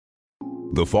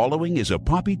The following is a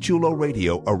Papi Chulo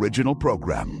Radio original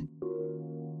program.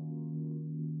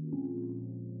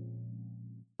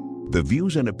 The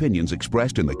views and opinions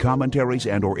expressed in the commentaries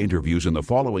and/or interviews in the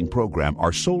following program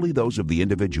are solely those of the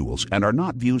individuals and are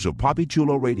not views of Papi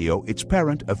Chulo Radio, its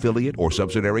parent, affiliate, or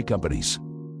subsidiary companies.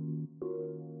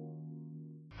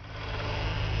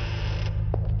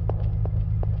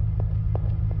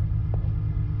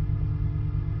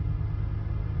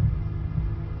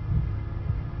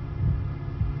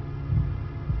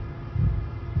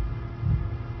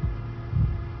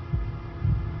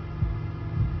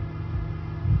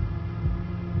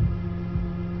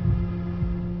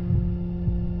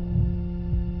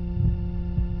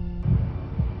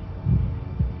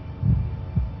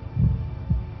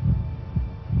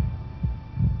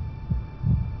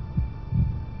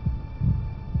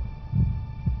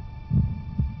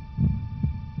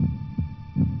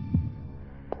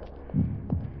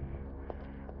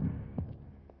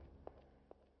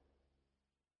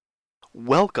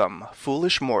 Welcome,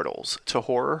 foolish mortals, to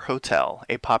Horror Hotel,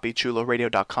 a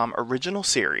PapiChuloRadio.com original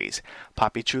series,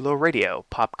 Papi Chulo Radio,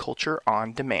 Pop Culture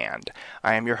on Demand.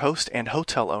 I am your host and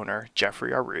hotel owner,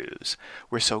 Jeffrey Aruz.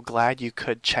 We're so glad you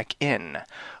could check in.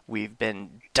 We've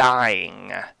been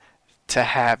dying to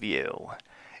have you.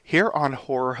 Here on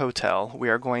Horror Hotel, we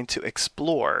are going to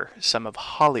explore some of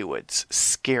Hollywood's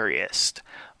scariest,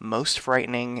 most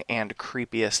frightening, and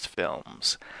creepiest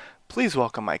films. Please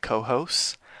welcome my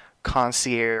co-hosts,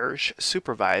 Concierge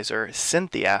Supervisor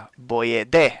Cynthia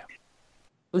Boyede.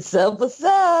 What's up, what's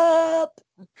up?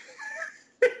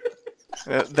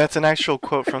 That's an actual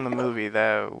quote from the movie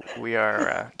that we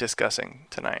are discussing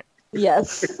tonight.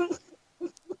 Yes.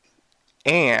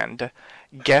 And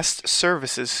Guest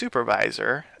Services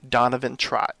Supervisor Donovan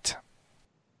Trott.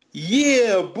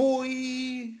 Yeah,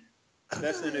 boy!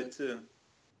 That's in it too.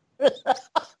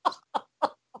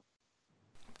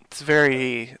 It's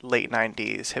very late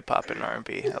 90s hip-hop and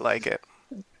R&B. I like it.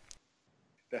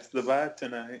 That's the vibe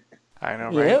tonight. I know,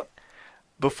 right? Yep.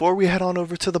 Before we head on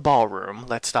over to the ballroom,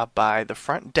 let's stop by the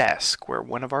front desk where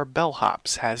one of our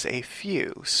bellhops has a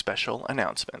few special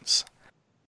announcements.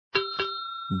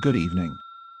 Good evening.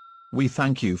 We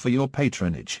thank you for your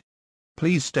patronage.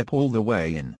 Please step all the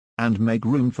way in, and make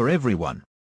room for everyone.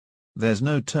 There's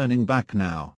no turning back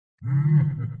now.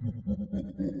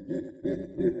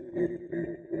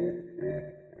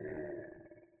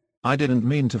 I didn't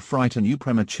mean to frighten you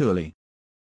prematurely.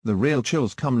 The real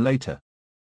chills come later.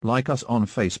 Like us on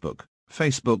Facebook,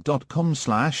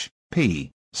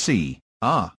 facebook.com/PC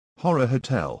Horror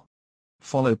Hotel.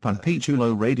 Follow Papi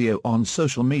Chulo Radio on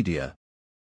social media.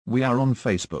 We are on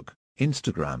Facebook,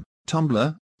 Instagram,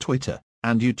 Tumblr, Twitter,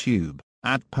 and YouTube,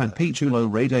 at Papi Chulo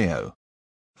Radio.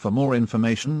 For more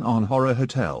information on Horror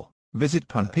Hotel, visit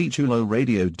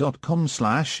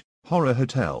papichuloradio.com/Horror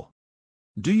Hotel.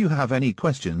 Do you have any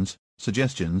questions,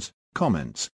 suggestions,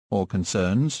 comments, or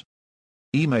concerns?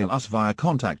 Email us via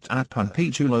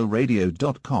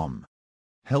contact@papichuloradio.com.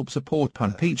 Help support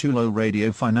Papi Chulo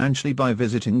Radio financially by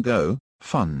visiting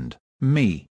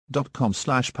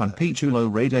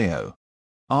gofundme.com/papichuloradio.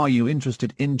 Are you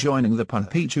interested in joining the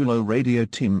Papi Chulo Radio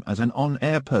team as an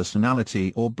on-air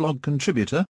personality or blog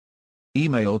contributor?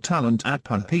 Email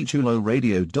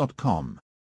talent@papichuloradio.com.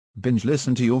 Binge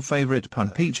listen to your favorite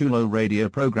Papi Chulo Radio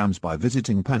programs by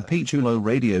visiting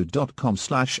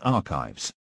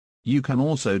papichuloradio.com/archives. You can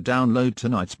also download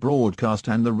tonight's broadcast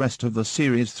and the rest of the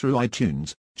series through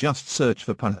iTunes. Just search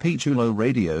for Papi Chulo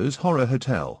Radio's Horror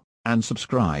Hotel, and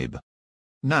subscribe.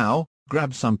 Now,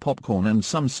 grab some popcorn and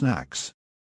some snacks.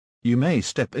 You may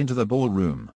step into the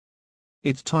ballroom.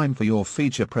 It's time for your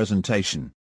feature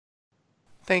presentation.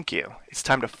 Thank you. It's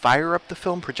time to fire up the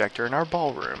film projector in our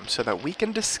ballroom so that we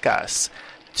can discuss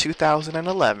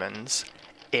 2011's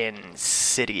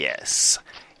Insidious.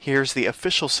 Here's the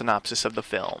official synopsis of the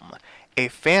film. A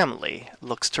family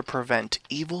looks to prevent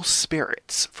evil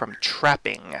spirits from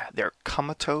trapping their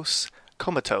comatose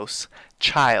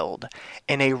child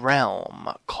in a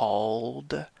realm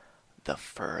called the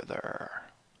Further.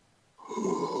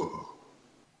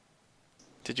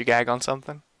 Did you gag on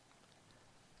something?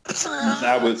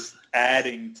 I was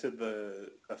adding to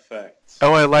the effects.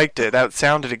 Oh, I liked it. That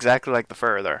sounded exactly like the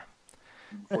Further.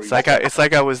 It's like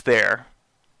I was there.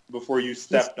 Before you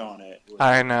stepped on it.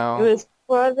 I know. It was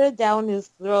further down his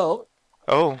throat.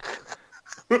 Oh.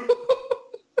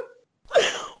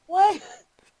 What?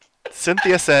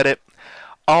 Cynthia said it.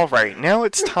 All right, now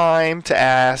it's time to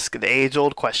ask the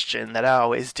age-old question that I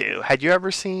always do. Had you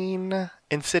ever seen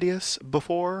Insidious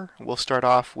before? We'll start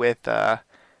off with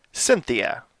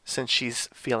Cynthia, since she's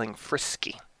feeling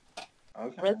frisky.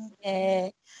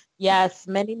 Okay. Yes,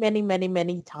 many, many, many,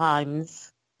 many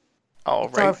times. All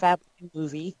It's our right. family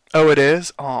movie. Oh, it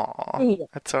is? Aw, Yeah.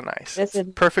 that's so nice. Just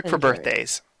It's perfect for enjoy it.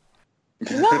 birthdays.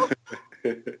 No.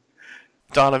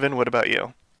 Donovan, what about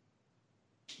you?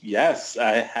 Yes,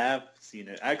 I have seen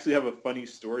it. I actually have a funny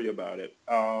story about it.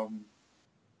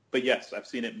 But yes, I've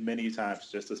seen it many times,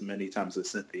 just as many times as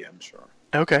Cynthia, I'm sure.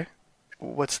 Okay.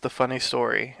 What's the funny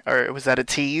story? Or was that a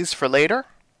tease for later?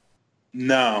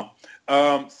 No.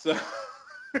 So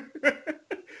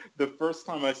the first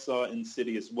time I saw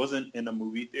Insidious wasn't in a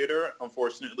movie theater.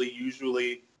 Unfortunately,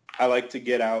 usually I like to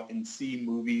get out and see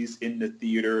movies in the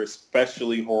theater,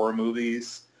 especially horror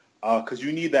movies, because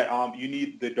you need that. You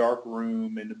need the dark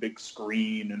room and the big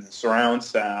screen and the surround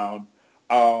sound.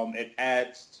 It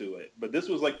adds to it. But this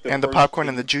was like the And the first popcorn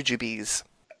and the James- jujubes.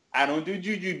 I don't do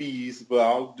jujubes, but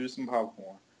I'll do some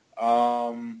popcorn.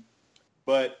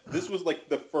 But this was like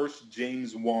the first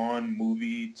James Wan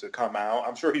movie to come out.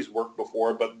 I'm sure he's worked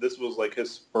before, but this was like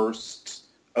his first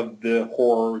of the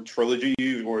horror trilogy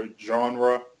or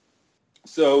genre.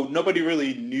 So nobody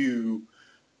really knew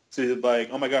to like,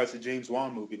 oh my God, it's a James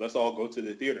Wan movie. Let's all go to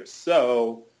the theater.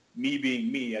 So me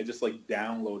being me, I just like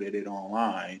downloaded it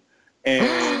online. And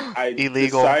I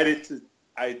Illegal.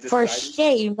 For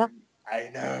shame. I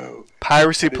know.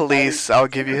 Piracy I decided- Police, I'll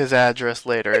give you his address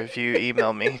later if you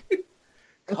email me.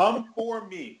 Come for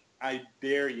me. I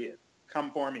dare you.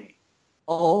 Come for me.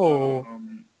 Oh.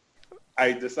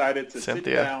 I decided to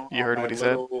Cynthia, sit down. you on heard my what he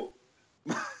said? little-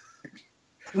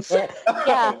 Yeah,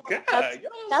 Oh, God, that's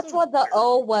y'all that's so what the weird.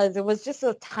 O was. It was just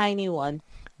a tiny one.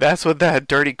 That's what that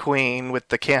dirty queen with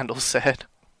the candle said.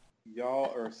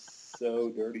 Y'all are so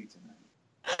dirty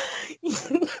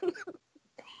tonight.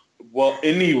 Well,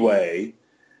 anyway,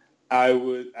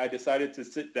 I decided to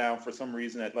sit down for some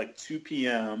reason at like 2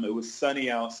 p.m. It was sunny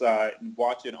outside and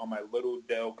watch it on my little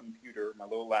Dell computer, my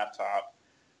little laptop.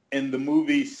 And the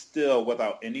movie still,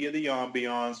 without any of the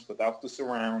ambiance, without the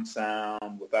surround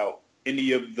sound, without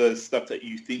any of the stuff that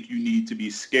you think you need to be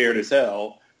scared as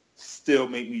hell, still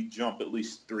made me jump at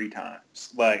least 3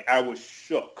 times. Like, I was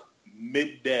shook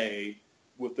midday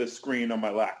with the screen on my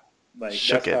lap. Like,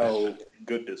 Shook that's it. how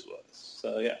good this was.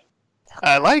 So, yeah,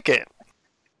 I like it.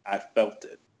 I felt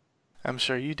it. I'm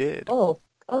sure you did. Oh,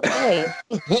 okay.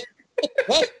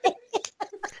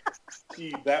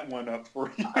 Key that one up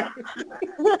for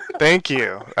you. Thank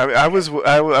you. I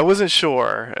wasn't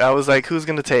sure. I was like, who's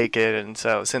gonna take it? And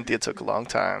so Cynthia took a long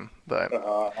time. But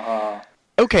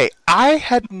okay, I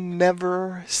had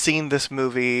never seen this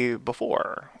movie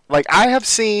before. Like I have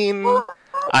seen.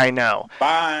 I know.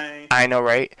 Bye. I know,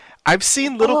 right? I've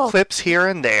seen little Oh. clips here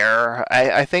and there.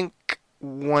 I think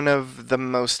one of the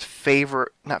most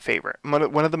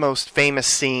one of the most famous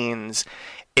scenes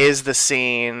is the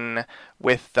scene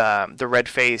with the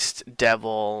red-faced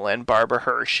devil and Barbara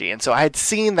Hershey. And so I had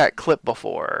seen that clip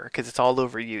before because it's all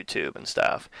over YouTube and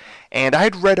stuff. And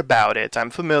I'd read about it.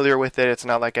 I'm familiar with it. It's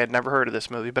not like I'd never heard of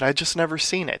this movie, but I'd just never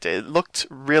seen it. It looked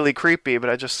really creepy, but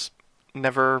I just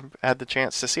never had the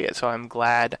chance to see it. So I'm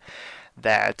glad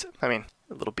that, I mean,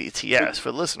 a little BTS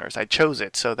for the listeners. I chose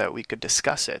it so that we could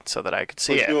discuss it, so that I could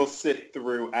see But it. you'll sit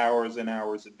through hours and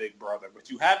hours of Big Brother, but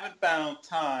you haven't found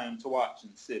time to watch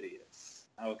Insidious.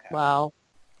 Okay. Wow.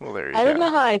 Well, there you I don't go.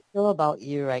 know how I feel about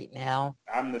you right now.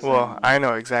 I'm the same. Well, I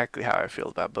know exactly how I feel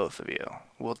about both of you.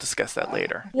 We'll discuss that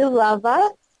later. You love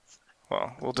us?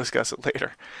 Well, we'll discuss it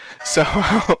later. So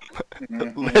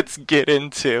let's get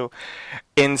into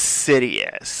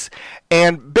Insidious.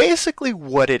 And basically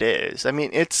what it is. I mean,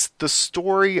 it's the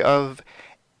story of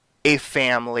a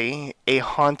family, a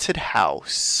haunted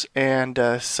house, and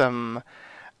some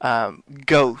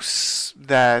ghosts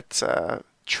that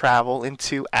travel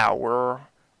into our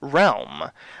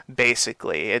realm,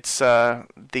 basically. It's the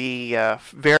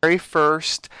very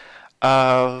first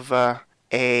of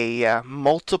a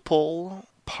multiple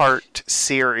part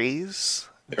series.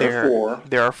 There are 4.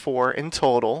 There are 4 in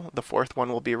total. The 4th one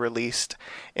will be released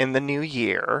in the new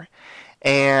year.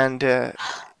 And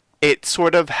it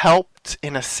sort of helped,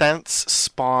 in a sense,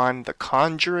 spawn the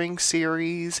Conjuring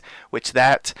series, which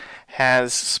that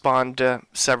has spawned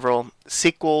several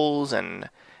sequels and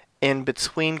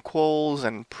in-between-quels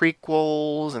and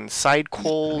prequels and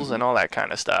side-quels and all that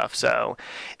kind of stuff. So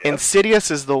Insidious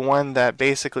is the one that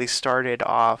basically started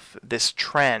off this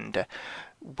trend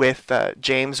with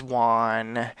James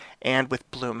Wan and with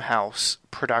Blumhouse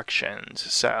Productions.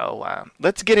 So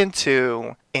let's get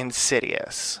into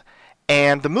Insidious.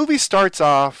 And the movie starts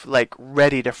off like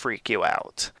ready to freak you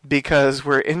out because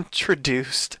we're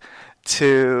introduced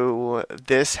to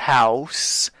this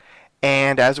house.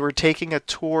 And as we're taking a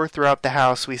tour throughout the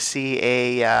house, we see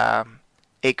a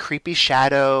creepy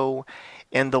shadow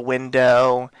in the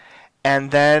window,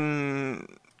 and then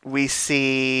we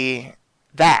see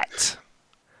that.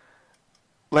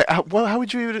 Like, how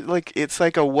would you, like, it's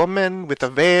like a woman with a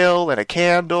veil and a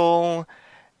candle,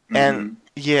 and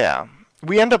yeah.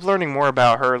 We end up learning more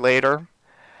about her later,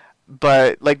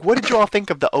 but, like, what did you all think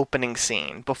of the opening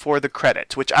scene before the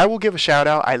credits? Which I will give a shout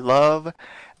out. I love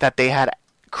that they had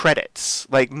credits.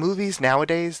 Like, movies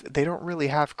nowadays, they don't really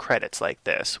have credits like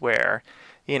this, where,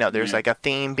 you know, there's like a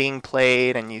theme being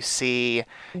played and you see,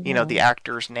 you know, the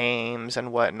actors' names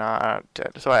and whatnot.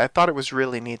 So I thought it was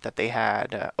really neat that they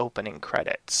had opening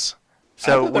credits.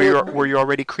 So were you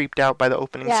already creeped out by the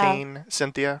opening scene,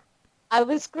 Cynthia? I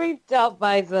was creeped out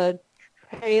by the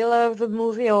trailer of the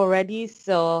movie already,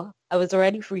 so I was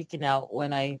already freaking out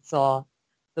when I saw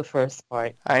the first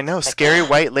part. I know, scary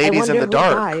white ladies in the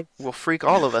dark died. will freak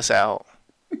all of us out.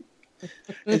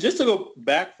 And just to go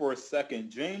back for a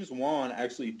second, James Wan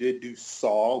actually did do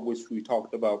Saw, which we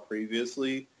talked about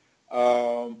previously.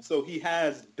 So he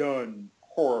has done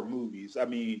horror movies. I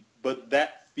mean, but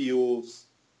that feels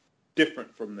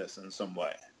different from this in some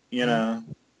way, you know?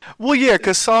 Well, yeah,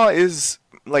 because Saw is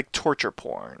like torture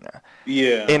porn.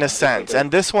 Yeah. In a sense.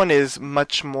 And this one is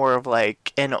much more of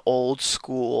like an old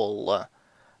school,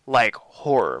 like,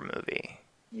 horror movie.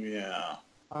 Yeah.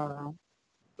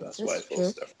 That's That's why it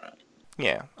feels different.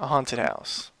 Yeah, a haunted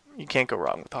house. You can't go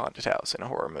wrong with a haunted house in a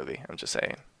horror movie, I'm just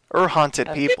saying. Or haunted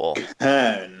people.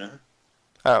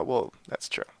 Well, that's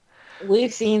true.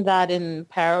 We've seen that in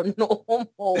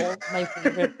Paranormal, my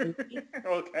favorite movie.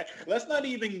 Okay, let's not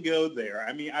even go there.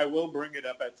 I mean, I will bring it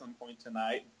up at some point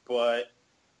tonight, but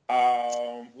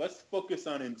let's focus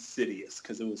on Insidious,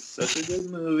 because it was such a good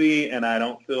movie, and I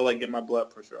don't feel like getting my blood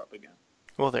pressure up again.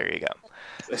 Well, there you go.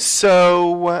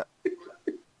 So,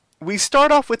 we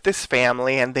start off with this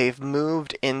family, and they've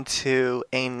moved into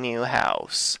a new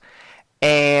house.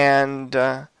 And,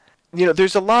 you know,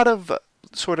 there's a lot of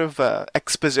sort of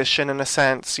exposition in a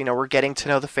sense. You know, we're getting to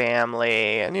know the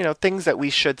family and, you know, things that we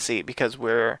should see because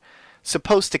we're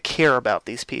supposed to care about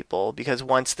these people, because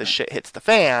once the shit hits the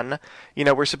fan, you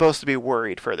know, we're supposed to be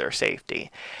worried for their safety.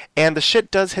 And the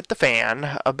shit does hit the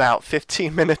fan about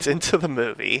 15 minutes into the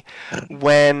movie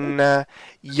when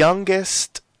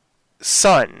youngest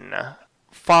son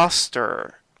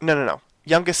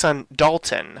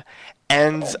Dalton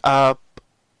ends up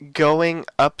going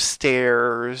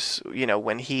upstairs, you know,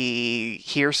 when he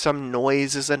hears some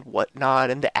noises and whatnot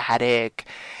in the attic,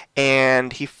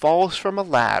 and he falls from a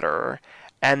ladder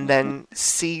and then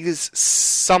sees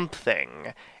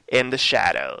something in the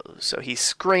shadows. So he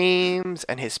screams,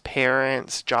 and his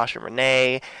parents, Josh and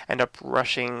Renee, end up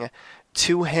rushing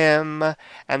to him,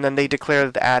 and then they declare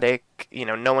that the attic, you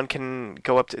know, no one can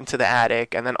go up into the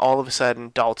attic, and then all of a sudden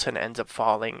Dalton ends up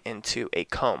falling into a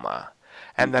coma.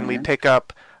 And then we pick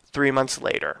up 3 months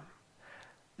later.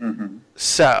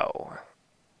 So,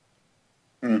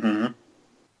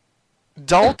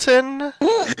 Dalton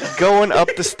going up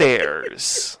the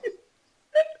stairs.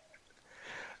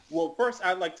 Well, first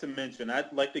I'd like to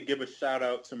give a shout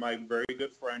out to my very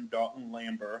good friend Dalton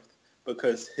Lambert,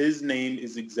 because his name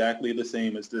is exactly the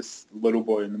same as this little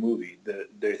boy in the movie.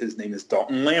 His name is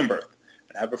Dalton Lambert.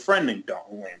 And I have a friend named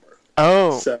Dalton Lambert.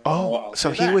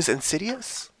 So he was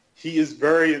Insidious? He is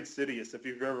very insidious. If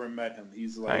you've ever met him,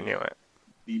 he's like I knew it.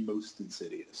 The most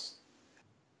insidious.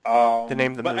 The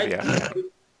name of the movie.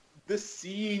 This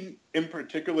scene in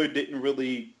particular didn't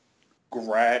really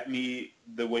grab me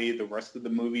the way the rest of the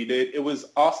movie did. It was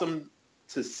awesome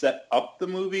to set up the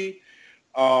movie,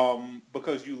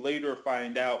 because you later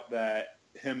find out that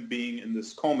him being in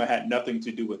this coma had nothing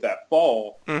to do with that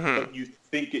fall, but you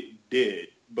think it did,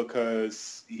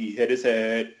 because he hit his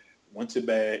head, went to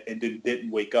bed, and then didn't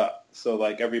wake up. So,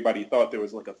 like, everybody thought there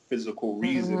was, like, a physical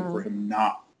reason for him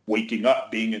not waking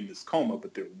up, being in this coma,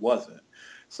 but there wasn't.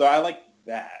 So I like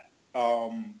that.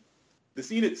 The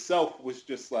scene itself was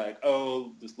just like,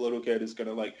 oh, this little kid is going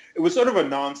to, like, it was sort of a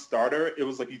non-starter. It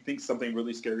was like you think something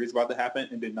really scary is about to happen,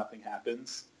 and then nothing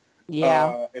happens.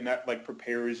 Yeah. And that, like,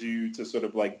 prepares you to sort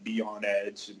of, like, be on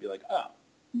edge and be like,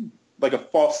 like a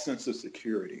false sense of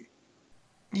security.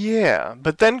 Yeah,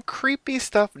 but then creepy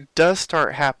stuff does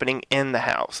start happening in the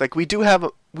house. Like, we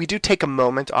do take a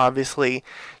moment, obviously,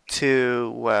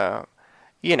 to,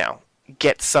 you know,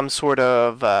 get some sort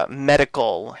of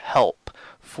medical help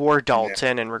for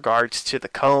Dalton in regards to the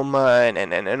coma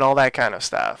and all that kind of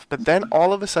stuff. But then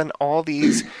all of a sudden, all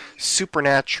these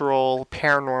supernatural,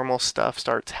 paranormal stuff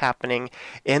starts happening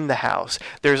in the house.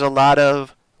 There's a lot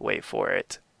of, wait for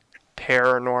it,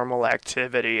 paranormal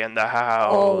activity in the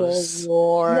house. Oh,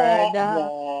 Lord.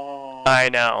 I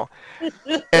know.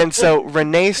 And so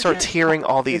Renee starts hearing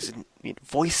all these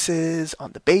voices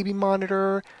on the baby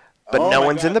monitor, but Oh no my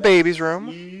one's God, in the that baby's room.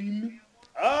 scene.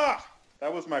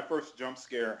 That was my first jump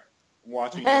scare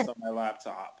watching this on my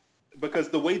laptop. Because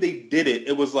the way they did it,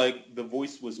 it was like the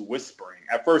voice was whispering.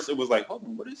 At first, it was like, hold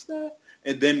on, what is that?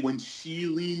 And then when she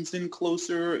leans in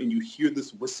closer and you hear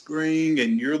this whispering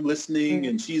and you're listening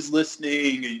and she's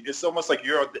listening, and it's almost like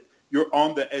you're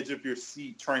on the edge of your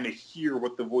seat trying to hear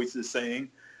what the voice is saying.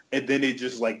 And then it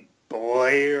just like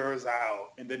blares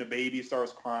out. And then the baby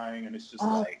starts crying and it's just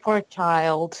like, poor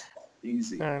child.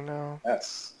 easy. I know.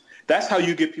 That's how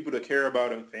you get people to care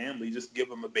about a family. Just give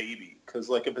them a baby. Because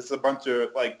like if it's a bunch of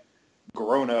like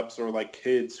grown-ups or like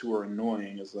kids who are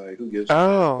annoying, it's like, who gives a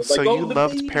Oh, shit? so Like, you the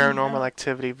loved baby Paranormal now.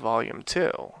 Activity Volume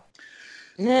 2.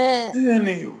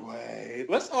 Anyway,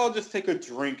 let's all just take a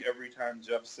drink every time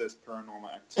Jeff says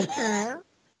Paranormal Activity.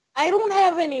 I don't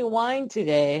have any wine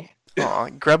today. Aw,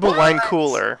 grab a wine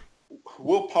cooler.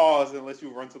 We'll pause unless you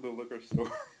run to the liquor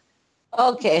store.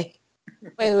 Okay.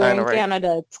 Wait, we're I know, in right?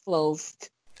 Canada. It's closed.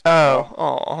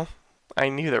 Oh, I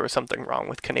knew there was something wrong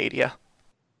with Canada.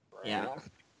 Yeah.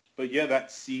 But yeah,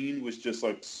 that scene was just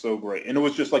like so great. And it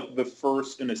was just like the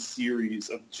first in a series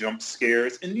of jump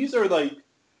scares. And these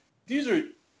are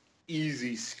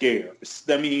easy scares.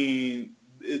 I mean,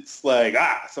 it's like,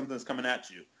 something's coming at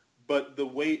you. But the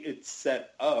way it's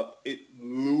set up, it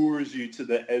lures you to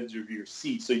the edge of your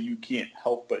seat so you can't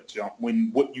help but jump when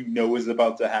what you know is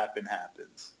about to happen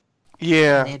happens.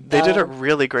 Yeah, they did a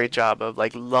really great job of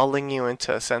like lulling you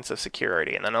into a sense of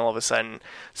security, and then all of a sudden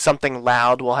something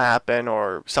loud will happen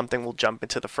or something will jump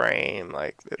into the frame.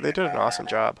 Like they did an awesome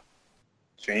job.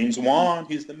 James Wan,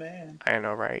 he's the man. I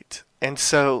know, right? And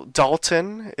so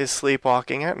Dalton is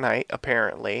sleepwalking at night,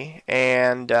 apparently,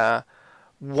 and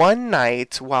one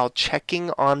night while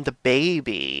checking on the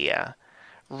baby,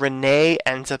 Renee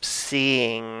ends up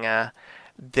seeing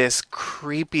this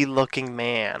creepy looking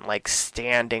man like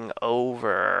standing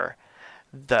over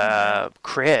the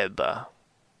crib.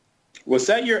 Was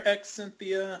that your ex,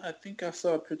 Cynthia? I think I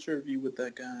saw a picture of you with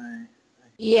that guy.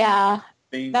 Yeah.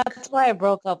 Think. That's why I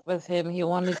broke up with him. He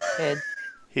wanted kids.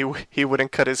 He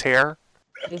wouldn't cut his hair.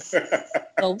 He's so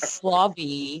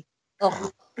slobby.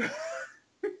 Ugh.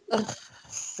 Ugh.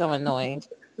 So annoying.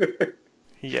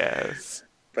 Yes.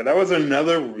 But that was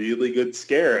another really good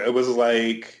scare. It was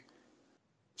like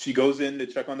she goes in to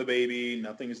check on the baby,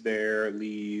 nothing's there,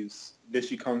 leaves. Then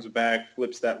she comes back,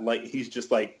 flips that light. He's just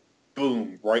like,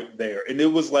 boom, right there. And it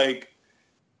was like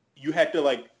you had to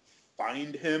like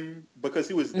find him because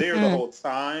he was there the whole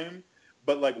time.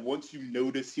 But like once you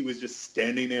noticed he was just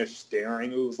standing there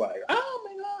staring, it was like, oh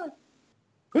my God,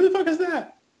 who the fuck is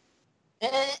that?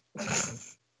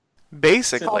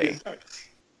 Basically.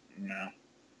 No.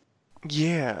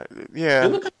 Yeah.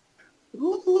 It looked a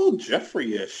little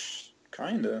Jeffrey-ish,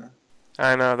 kind of.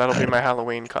 I know, that'll be my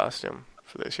Halloween costume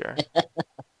for this year.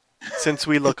 Since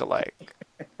we look alike.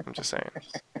 I'm just saying.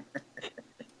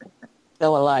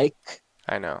 So alike.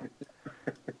 I know.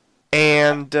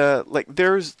 And, like,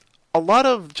 there's a lot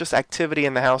of just activity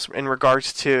in the house in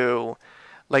regards to,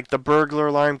 like, the burglar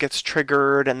alarm gets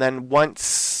triggered, and then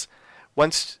once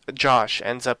Josh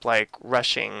ends up, like,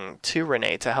 rushing to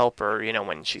Renee to help her, you know,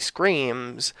 when she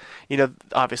screams, you know,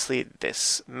 obviously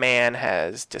this man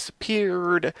has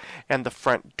disappeared, and the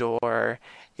front door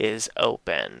is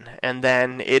open. And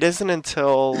then it isn't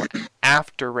until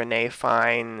after Renee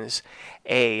finds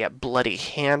a bloody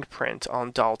handprint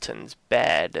on Dalton's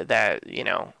bed that, you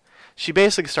know, she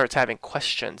basically starts having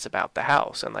questions about the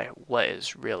house and, like, what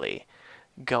is really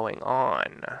going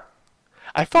on.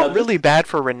 I felt really bad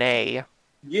for Renee.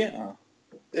 Yeah.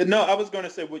 No, I was going to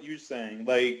say what you're saying.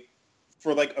 Like,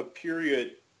 for, like, a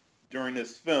period during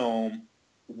this film,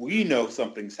 we know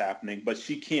something's happening, but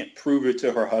she can't prove it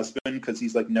to her husband because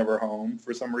he's, like, never home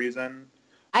for some reason.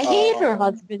 I hate her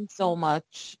husband so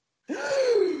much.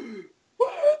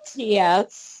 What?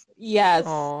 Yes.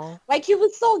 Aww. Like, he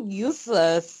was so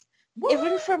useless. What?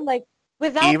 Even from, like,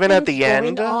 without Even at things the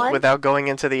end, on. without going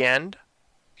into the end?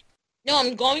 No,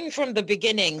 I'm going from the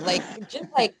beginning. Like, just,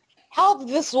 like, help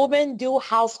this woman do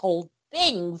household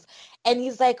things. And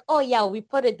he's like, oh, yeah, we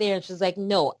put it there. And she's like,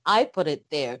 no, I put it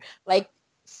there. Like,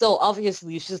 so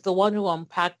obviously she's the one who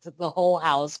unpacked the whole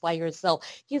house by herself.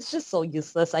 He's just so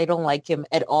useless. I don't like him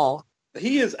at all.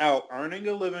 He is out earning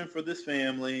a living for this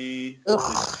family. Ugh.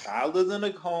 His child is in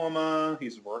a coma.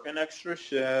 He's working extra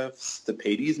shifts to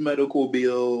pay these medical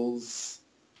bills.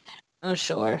 I'm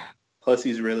sure. Plus,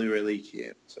 he's really, really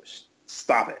cute. So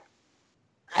stop it.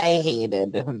 I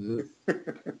hated him.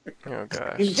 Oh,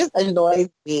 gosh. He just annoys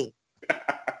me.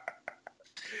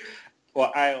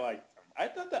 Well, I liked him. I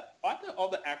thought that I thought all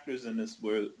the actors in this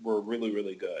were really,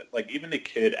 really good. Like, even the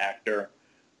kid actor,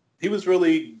 he was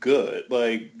really good.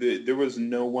 Like, there was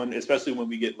no one, especially when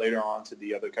we get later on to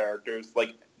the other characters,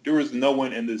 like, there was no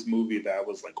one in this movie that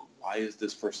was like, why is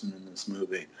this person in this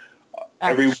movie?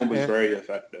 Everyone was very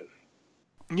effective.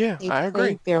 Yeah, They I agree.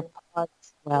 played their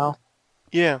parts well.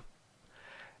 Yeah.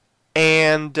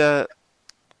 And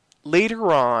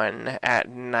later on at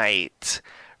night,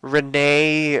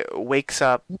 Renee wakes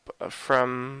up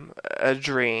from a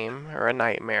dream or a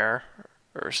nightmare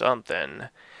or something,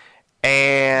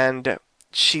 and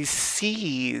she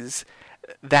sees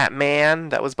that man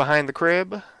that was behind the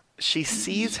crib. She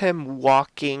sees him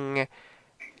walking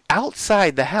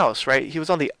outside the house, right? He was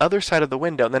on the other side of the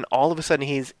window, and then all of a sudden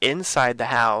he's inside the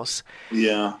house.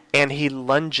 Yeah. And he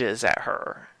lunges at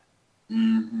her.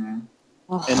 Mm-hmm.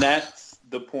 And that's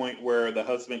the point where the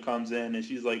husband comes in and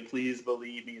she's like, please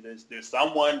believe me,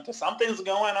 something's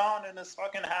going on in this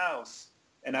fucking house.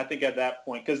 And I think at that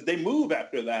point, because they move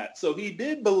after that, so he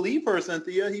did believe her,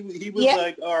 Cynthia. He was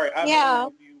like, all right, I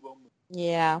believe you. We'll move.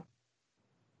 Yeah.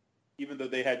 Even though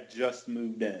they had just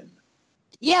moved in.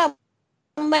 Yeah.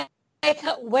 Like,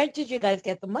 where did you guys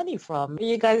get the money from? Are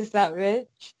you guys that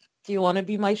rich? Do you want to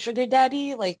be my sugar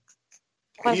daddy? Like,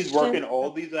 question? He's working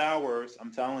all these hours,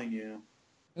 I'm telling you.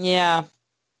 Yeah.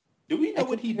 Do we know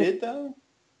what he did, though?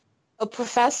 A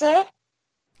professor?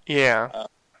 Yeah.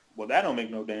 Well, that don't make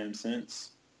no damn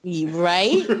sense.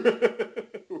 Right?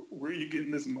 Where are you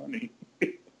getting this money?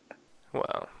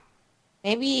 Well.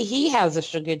 Maybe he has a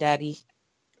sugar daddy.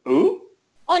 Who?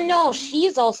 Oh, no,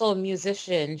 she's also a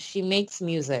musician. She makes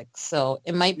music, so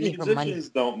it might be her money. Musicians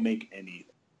don't make anything.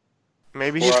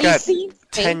 Maybe he's got seems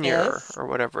tenure famous. or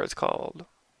whatever it's called.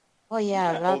 Oh,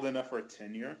 yeah. Not old enough for a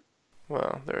tenure?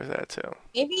 Well, there's that too.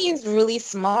 Maybe he's really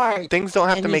smart. Things don't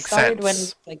have and to he make started sense. when he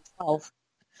was like 12.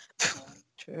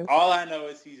 True. All I know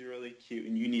is he's really cute,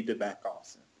 and you need to back off,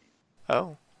 Cynthia.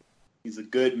 Oh. He's a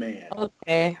good man.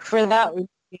 Okay, for that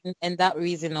reason, and that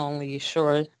reason only,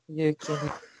 sure, you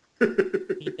can.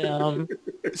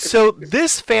 So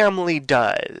this family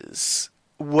does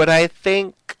what I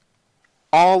think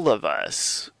all of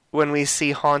us, when we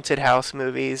see haunted house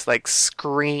movies, like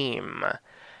scream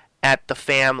at the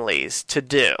families to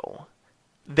do.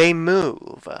 They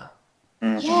move.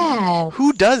 Mm-hmm. Yeah.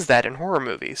 Who does that in horror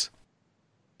movies?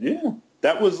 Yeah.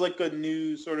 That was like a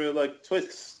new sort of like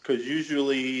twist, because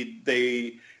usually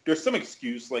there's some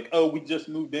excuse like, oh, we just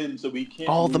moved in, so we can't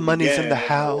All the move money's in the again,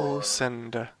 house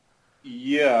and...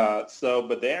 Yeah, so,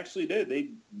 but they actually did. They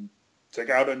took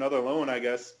out another loan, I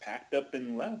guess, packed up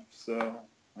and left, so,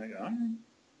 like, all right.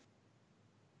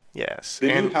 Yes. The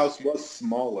new house was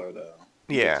smaller, though.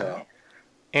 Yeah.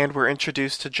 And we're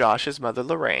introduced to Josh's mother,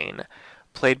 Lorraine,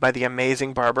 played by the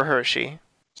amazing Barbara Hershey.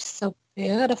 So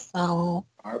beautiful.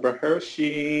 Barbara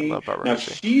Hershey. I love Barbara now,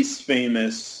 Hershey. She's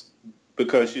famous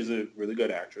because she's a really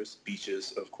good actress.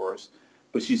 Beaches, of course.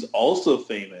 But she's also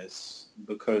famous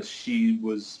because she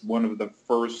was one of the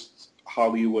first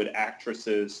Hollywood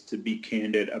actresses to be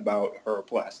candid about her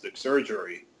plastic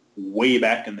surgery way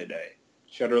back in the day.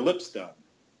 She had her lips done.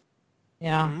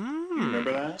 Yeah. You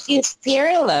remember that? She's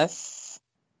fearless.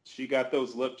 She got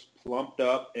those lips plumped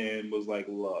up and was like,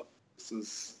 look,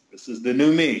 this is the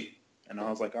new me. And I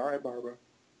was like, all right, Barbara.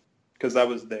 Because I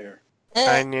was there.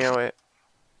 I knew it.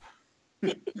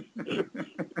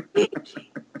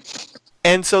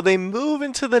 And so they move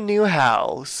into the new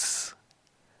house,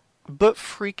 but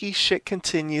freaky shit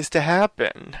continues to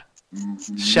happen.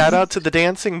 Mm-hmm. Shout out to the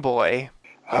dancing boy.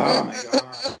 Oh, my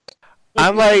God.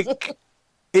 I'm like,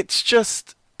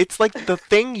 it's like the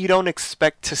thing you don't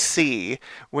expect to see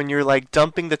when you're like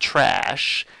dumping the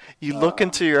trash. You look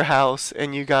into your house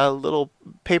and you got a little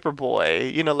paper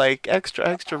boy, you know, like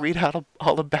extra, read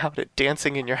all about it,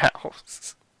 dancing in your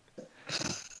house.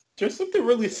 There's something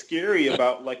really scary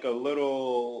about like a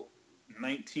little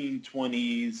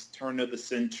 1920s turn of the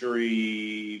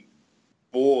century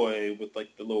boy with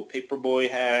like the little paperboy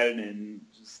hat and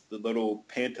just the little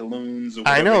pantaloons. Or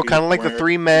I know, kind of like the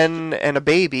 3 Men and a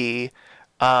Baby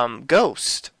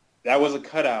ghost. That was a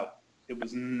cutout. It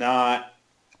was not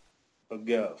a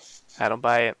ghost. I don't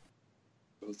buy it.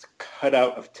 It was a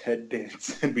cutout of Ted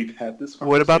Danson. We've had this conversation.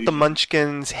 What about the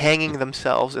Munchkins hanging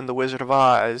themselves in The Wizard of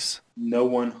Oz? No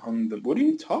one hung them. What are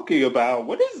you talking about?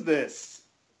 What is this?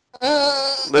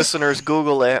 Listeners,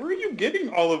 Google it. Where are you getting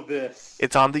all of this?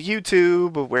 It's on the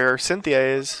YouTube where Cynthia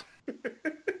is.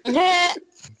 Shout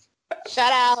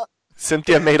out.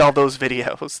 Cynthia made all those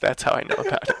videos. That's how I know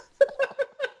about it.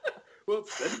 Well,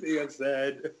 Cynthia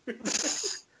said.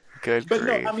 Good But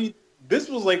grief. no, I mean, this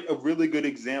was like a really good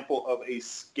example of a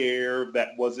scare that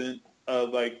wasn't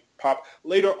like pop.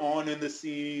 Later on in the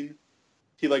scene,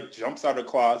 he like jumps out of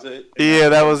the closet. Yeah,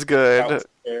 that was good.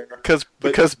 But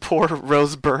Because poor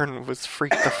Rose Byrne was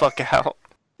freaked the fuck out.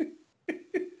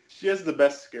 she has the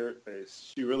best scared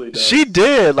face. She really does. She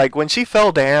did. Like, when she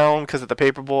fell down because of the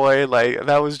paperboy, like,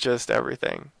 that was just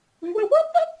everything. Like, what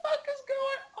the fuck is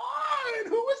going on?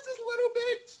 Who is this little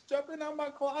bitch jumping out my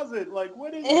closet? Like,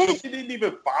 what is it? She didn't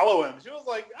even follow him. She was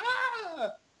like,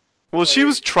 ah! Well, she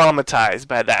was traumatized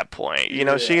by that point. You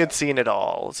know, she had seen it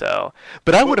all, so.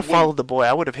 But I would have followed the boy.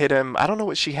 I would have hit him. I don't know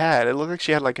what she had. It looked like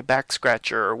she had, like, a back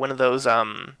scratcher or one of those,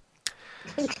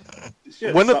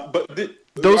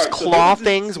 those claw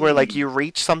things where, like, you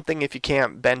reach something if you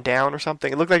can't bend down or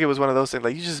something. It looked like it was one of those things.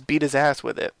 Like, you just beat his ass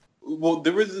with it. Well,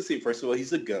 there was a scene. First of all,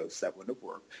 he's a ghost. That wouldn't have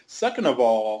worked. Second of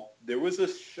all, there was a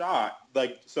shot.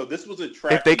 Like, so this was a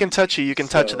track. If they can touch you, you can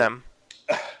touch them.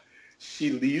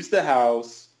 She leaves the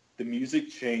house. The music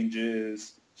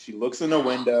changes. She looks in the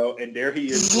window, and there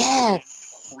he is.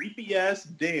 Yes. Creepy-ass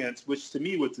dance, which to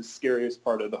me was the scariest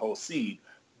part of the whole scene.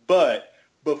 But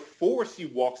before she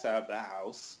walks out of the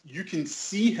house, you can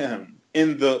see him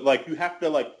in the, like, you have to,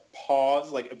 like,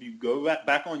 pause. Like, if you go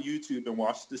back on YouTube and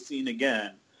watch the scene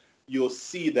again, you'll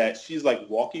see that she's, like,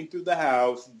 walking through the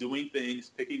house, doing things,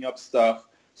 picking up stuff.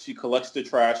 She collects the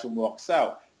trash and walks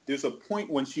out. There's a point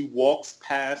when she walks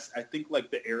past, I think,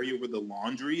 like, the area where the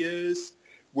laundry is,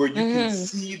 where you can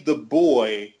see the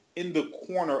boy in the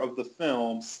corner of the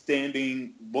film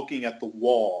standing looking at the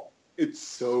wall. It's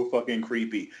so fucking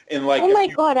creepy. And, like, oh my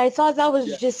God, I thought that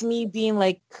was just me being,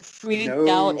 like, freaked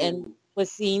out and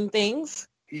was seeing things.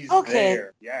 He's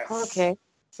there. Yes. Okay.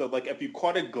 So, like, if you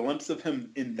caught a glimpse of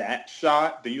him in that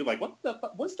shot, then you're like, what the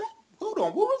fuck? What's that? Hold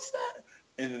on, what was that?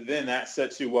 And then that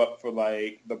sets you up for,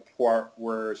 like, the part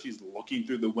where she's looking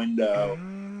through the window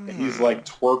and he's, like,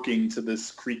 twerking to this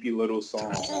creepy little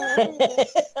song.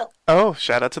 Oh,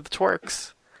 shout out to the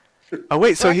twerks. Oh,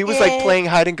 wait, so he was, like, playing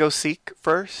hide-and-go-seek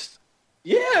first?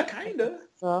 Yeah, kind of.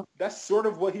 So, that's sort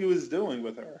of what he was doing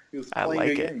with her. He was playing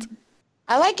a game.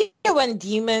 I like it when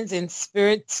demons and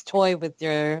spirits toy with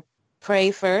their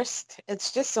prey first.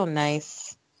 It's just so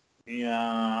nice.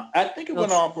 Yeah, I think it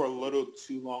went on for a little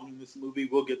too long in this movie.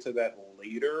 We'll get to that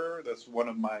later. That's one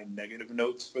of my negative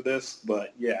notes for this,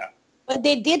 but yeah. But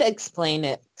they did explain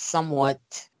it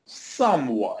somewhat.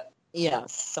 Somewhat. Yeah,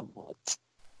 somewhat.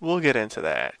 We'll get into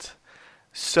that.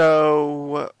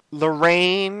 So,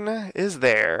 Lorraine is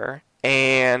there,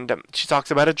 and she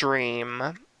talks about a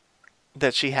dream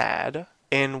that she had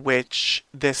in which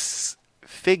this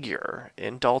figure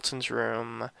in Dalton's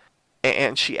room,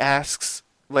 and she asks,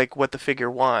 like, what the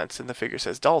figure wants, and the figure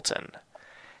says Dalton.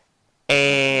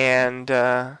 And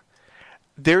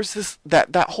there's this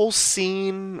that whole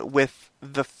scene with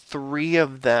the three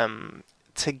of them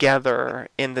together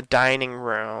in the dining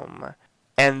room,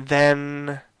 and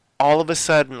then all of a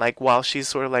sudden, like, while she's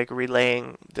sort of like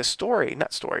relaying the story,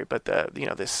 not story, but the, you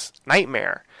know, this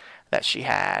nightmare that she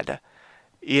had,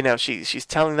 you know, she's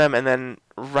telling them, and then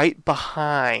right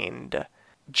behind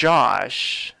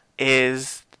Josh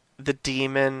is the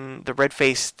demon, the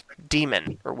red-faced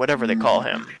demon, or whatever they call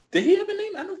him. Did he have a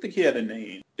name? I don't think he had a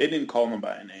name. They didn't call him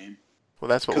by a name. Well,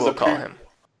 that's what we'll call him.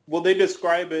 Well, they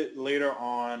describe it later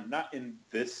on, not in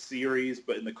this series,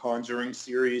 but in the Conjuring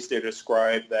series. They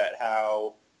describe that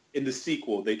how, in the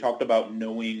sequel, they talked about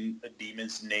knowing a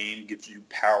demon's name gives you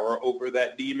power over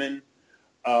that demon.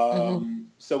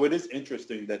 So it is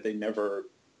interesting that they never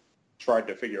tried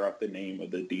to figure out the name of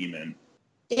the demon.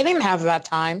 They didn't have that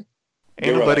time.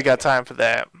 Ain't nobody got time for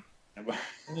that.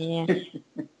 Yeah.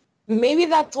 Maybe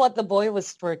that's what the boy was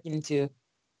twerking to.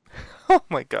 Oh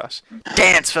my gosh.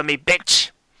 Dance for me,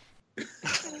 bitch!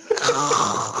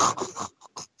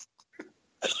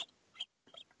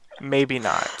 Maybe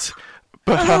not.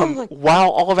 But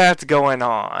while all that's going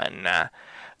on,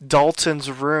 Dalton's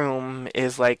room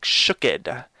is like shooked.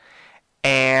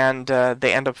 And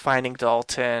they end up finding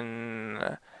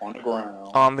Dalton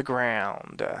on the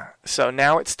ground. So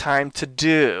now it's time to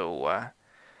do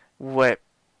what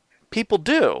people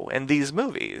do in these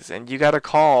movies, and you gotta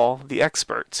call the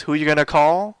experts. Who are you gonna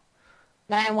call?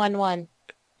 911.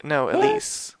 No,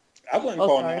 Elise. I wouldn't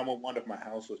call 911 if my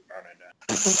house was burning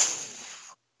down.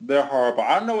 They're horrible.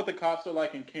 I don't know what the cops are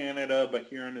like in Canada, but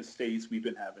here in the States, we've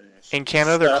been having issues. In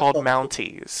Canada, they're called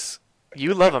Mounties.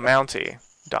 You love a Mountie,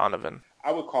 Donovan.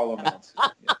 I would call them Mountie.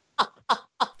 Yeah.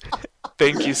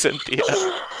 Thank you, Cynthia.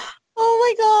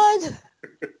 Oh my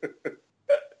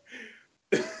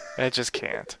God. I just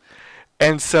can't.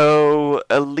 And so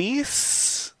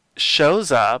Elise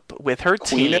shows up with her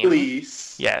team. Queen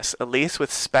Elise. Yes, Elise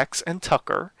with Specs and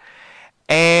Tucker.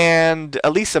 And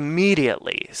Elise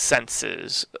immediately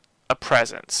senses a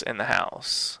presence in the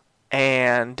house.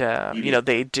 And,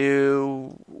 they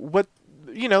do what,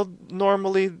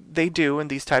 normally they do in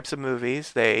these types of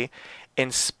movies. They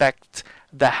inspect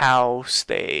the house.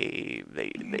 They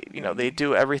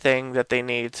do everything that they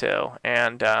need to.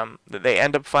 And they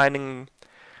end up finding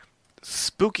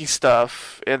spooky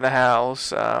stuff in the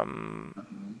house. What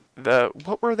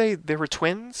were they? They were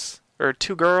twins? Or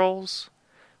two girls?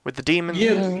 With the demons?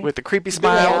 Yeah, with the creepy there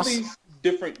were all smiles? these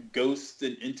different ghosts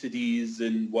and entities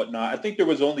and whatnot. I think there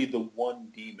was only the one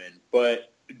demon,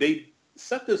 but they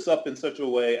set this up in such a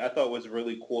way I thought was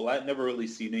really cool. I'd never really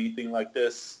seen anything like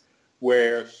this,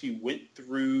 where she went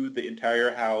through the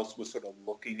entire house, was sort of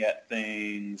looking at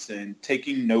things and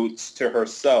taking notes to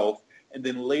herself. And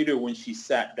then later when she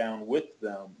sat down with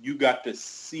them, you got to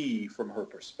see from her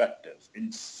perspective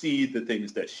and see the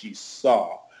things that she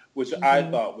saw, which I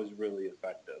thought was really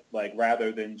effective. Like,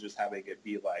 rather than just having it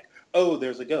be like, oh,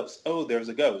 there's a ghost. Oh, there's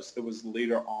a ghost. It was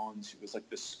later on, she was like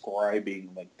describing,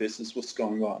 like, this is what's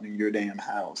going on in your damn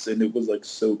house. And it was like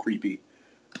so creepy.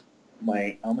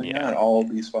 Like, oh my God, all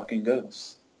these fucking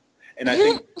ghosts. And I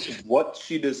think what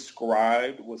she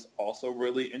described was also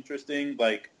really interesting.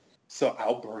 Like, so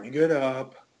I'll bring it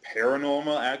up.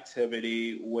 Paranormal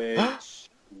Activity, which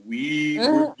we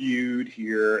reviewed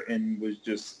here and was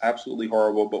just absolutely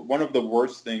horrible. But one of the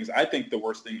worst things, I think the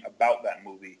worst thing about that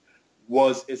movie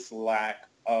was its lack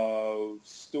of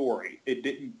story. It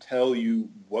didn't tell you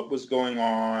what was going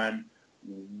on,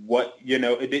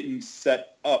 it didn't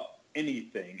set up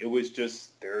anything. It was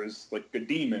just, there's like a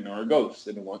demon or a ghost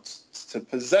and it wants to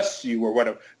possess you or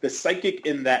whatever. The psychic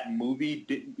in that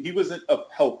movie, he wasn't of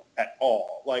help at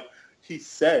all. Like, he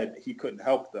said he couldn't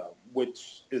help them,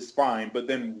 which is fine, but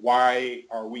then why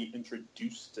are we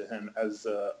introduced to him as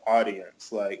an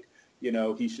audience? Like,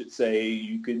 he should say,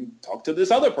 you can talk to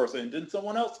this other person, and then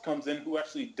someone else comes in who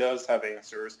actually does have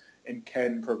answers and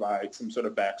can provide some sort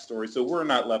of backstory, so we're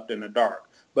not left in the dark.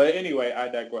 But anyway, I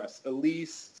digress.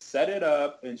 Elise set it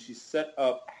up, and she set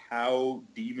up how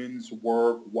demons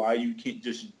work, why you can't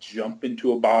just jump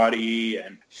into a body,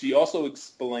 and she also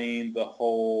explained the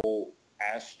whole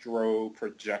astro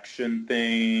projection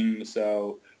thing.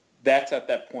 So that's at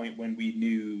that point when we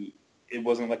knew it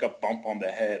wasn't like a bump on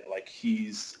the head, like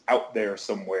he's out there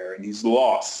somewhere and he's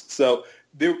lost. So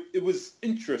it was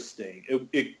interesting.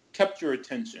 It kept your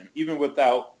attention. Even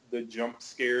without the jump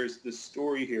scares, the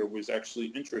story here was actually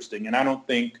interesting. And I don't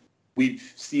think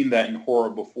we've seen that in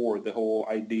horror before, the whole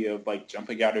idea of like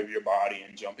jumping out of your body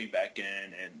and jumping back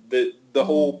in. And the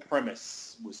whole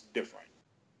premise was different.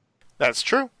 That's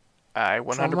true. I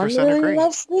 100% Someone really agree.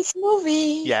 loves this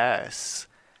movie. Yes.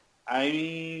 I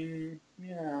mean,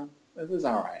 yeah, it was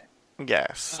all right.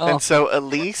 Yes. Oh. And so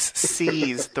Elise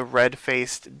sees the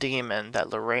red-faced demon that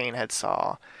Lorraine had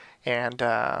saw, and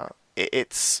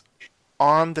it's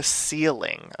on the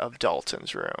ceiling of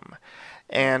Dalton's room.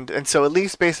 And so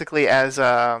Elise basically, as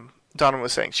Donovan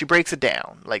was saying, she breaks it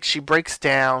down. Like, she breaks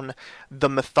down the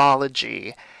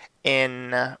mythology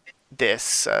in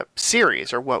this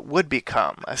series, or what would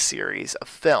become a series of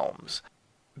films.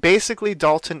 Basically,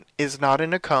 Dalton is not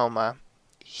in a coma.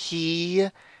 He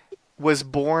was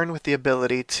born with the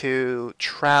ability to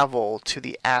travel to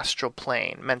the astral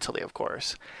plane, mentally, of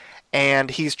course.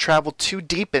 And he's traveled too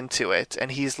deep into it,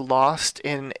 and he's lost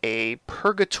in a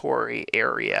purgatory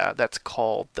area that's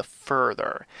called the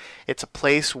Further. It's a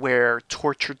place where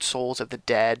tortured souls of the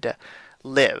dead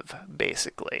live,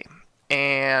 basically.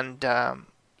 And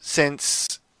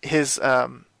since his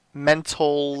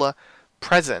mental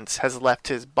presence has left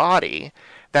his body,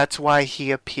 that's why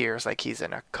he appears like he's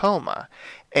in a coma.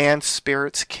 And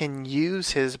spirits can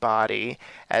use his body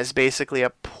as basically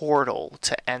a portal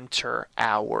to enter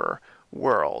our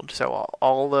world. So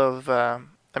all of,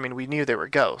 we knew they were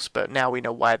ghosts, but now we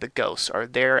know why the ghosts are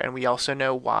there, and we also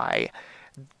know why,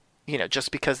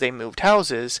 just because they moved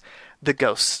houses, the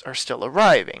ghosts are still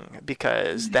arriving,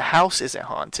 because the house isn't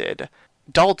haunted.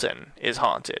 Dalton is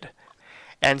haunted.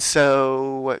 And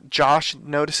so Josh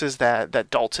notices that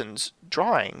Dalton's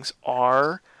drawings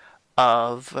are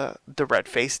of the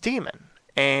red-faced demon.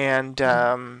 And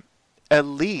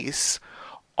Elise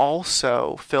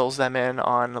also fills them in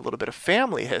on a little bit of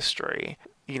family history.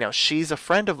 She's a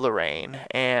friend of Lorraine,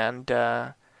 and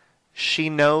she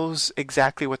knows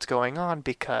exactly what's going on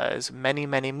because many,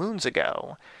 many moons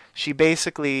ago, she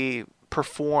basically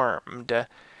performed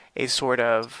a sort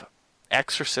of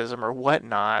exorcism or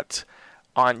whatnot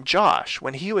on Josh.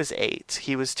 When he was 8,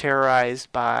 he was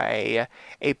terrorized by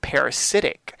a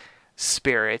parasitic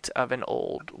spirit of an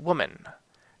old woman,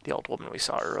 the old woman we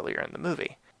saw earlier in the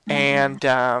movie. And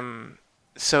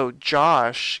so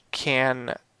Josh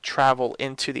can travel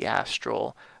into the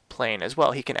astral plane as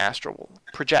well. He can astral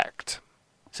project.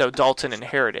 So Dalton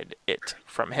inherited it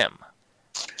from him.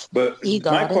 But He my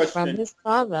got it from question, his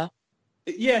father.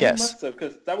 yeah, he Yes. must have,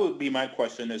 because that would be my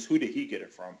question: is who did he get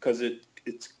it from? Because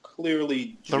it's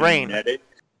clearly Lorraine. genetic.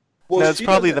 No, it's she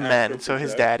probably doesn't the men, astral so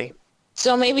his project, daddy.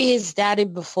 So maybe his daddy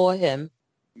before him.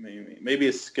 Maybe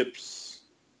it skips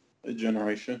a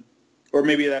generation, or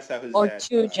maybe that's how his Or dad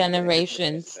two died.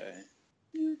 generations.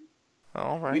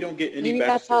 All We right. don't get any Maybe backstory.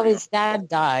 that's how his dad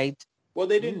died. Well,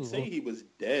 they didn't Ooh. say he was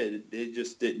dead. They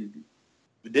just didn't.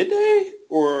 Did they?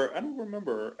 Or I don't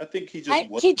remember. I think he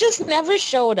just. He just never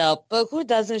showed up. But who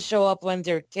doesn't show up when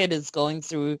their kid is going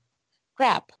through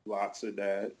crap? Lots of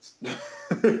dads.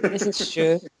 This is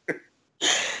true.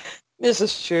 This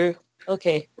is true.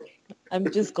 Okay.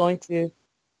 I'm just going to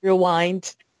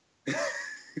rewind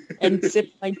and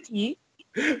sip my tea.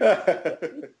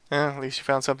 At least you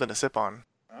found something to sip on.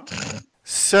 Oh.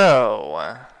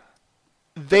 So,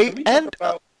 they Can we talk end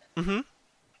about- up... Mm-hmm.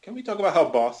 Can we talk about how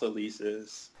boss Elise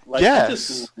is? Like, Yes. I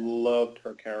just loved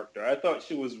her character. I thought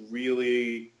she was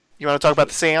really You want to talk about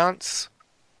the seance?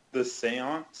 the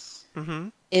seance. Mm-hmm.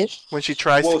 Ish. When she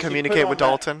tries Well, to she put communicate on with that-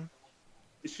 Dalton?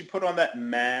 She put on that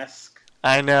mask.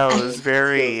 I know, it was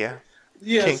very...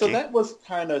 Yeah, so Kinky. that was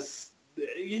kind of,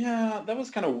 that was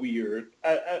kind of weird.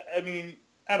 I mean,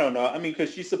 I don't know. I mean,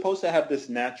 because she's supposed to have this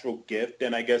natural gift,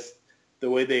 and I guess the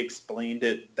way they explained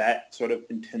it, that sort of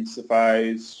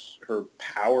intensifies her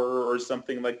power or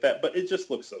something like that. But it just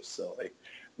looks so silly.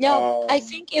 No, I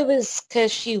think it was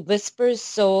because she whispers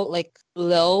so like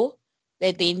low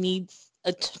that they need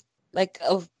a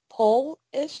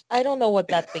pole-ish. I don't know what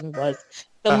that thing was.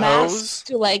 The A mask hose?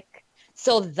 to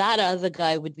so that other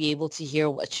guy would be able to hear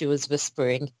what she was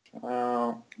whispering.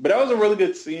 But that was a really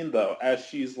good scene, though, as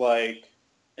she's like,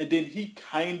 and then he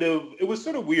kind of, it was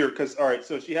sort of weird because, all right,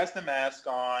 so she has the mask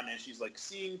on and she's like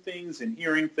seeing things and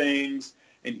hearing things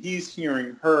and he's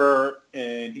hearing her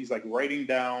and he's like writing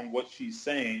down what she's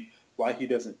saying. Why he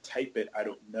doesn't type it, I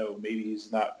don't know. Maybe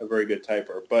he's not a very good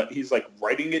typer, but he's like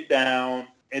writing it down.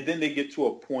 And then they get to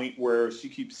a point where she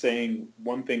keeps saying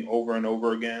one thing over and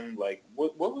over again, like,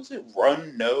 what was it?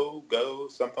 Run, no, go,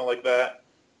 something like that.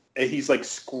 And he's like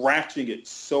scratching it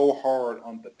so hard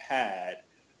on the pad.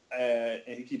 And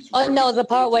he keeps... Oh no, the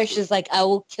part where she's like, "I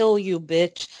will kill you,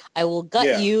 bitch. I will gut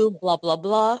Yeah. you." Blah blah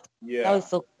blah. Yeah. That was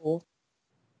so cool.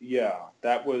 Yeah,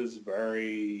 that was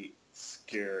very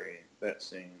scary, that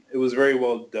scene. It was very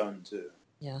well done, too.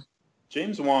 Yeah.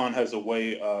 James Wan has a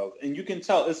way of... And you can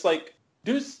tell, it's like,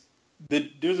 there's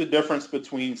a difference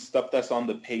between stuff that's on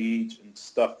the page and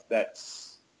stuff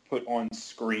that's put on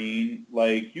screen.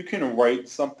 Like, you can write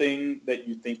something that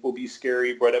you think will be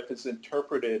scary, but if it's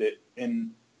interpreted it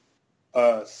in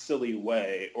a silly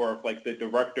way, or if like the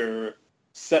director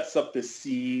sets up the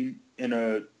scene in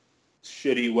a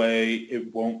shitty way,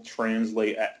 it won't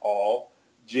translate at all.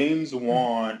 James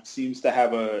Wan seems to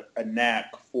have a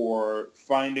knack for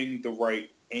finding the right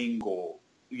angle.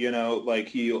 You know, like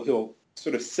he'll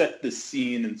sort of set the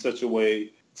scene in such a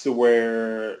way to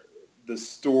where the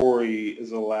story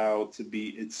is allowed to be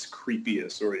its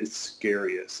creepiest or its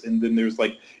scariest. And then there's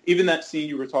like, even that scene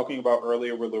you were talking about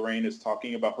earlier where Lorraine is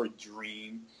talking about her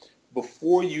dream,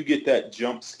 before you get that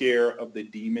jump scare of the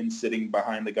demon sitting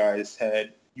behind the guy's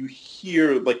head, you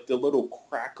hear like the little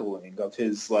crackling of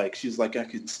his, like, she's like, I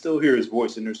can still hear his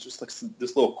voice. And there's just like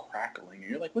this little crackling.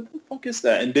 And you're like, what the fuck is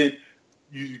that? And then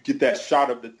you get that shot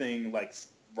of the thing like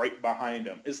right behind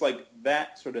him. It's like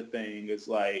that sort of thing is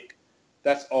like,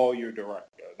 that's all your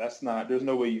director. That's not, there's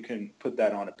no way you can put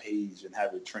that on a page and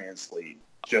have it translate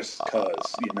just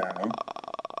because, you know.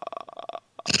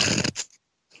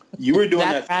 You were doing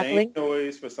that same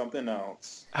noise for something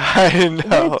else. I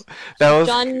know.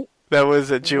 That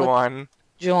was a Juwan.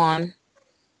 Juwan.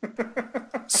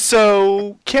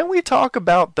 So, can we talk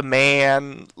about the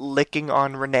man licking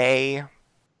on Renee?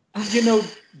 You know,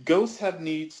 ghosts have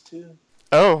needs too.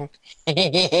 Oh.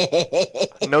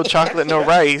 No chocolate, no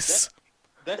rice.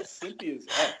 That's Cynthia's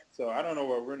ex, so I don't know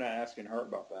why we're not asking her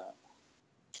about that.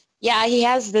 Yeah, he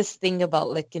has this thing about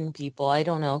licking people. I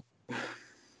don't know.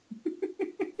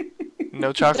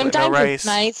 No chocolate, Sometimes no rice. it's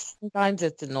nice. Sometimes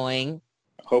it's annoying.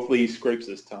 Hopefully he scrapes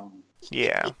his tongue.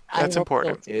 Yeah, I that's hope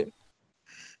important. so too.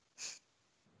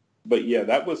 But yeah,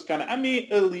 that was kind of, I mean,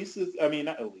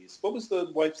 not Elise. What was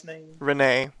the wife's name?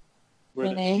 Renee.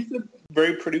 Renee. She's a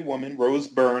very pretty woman. Rose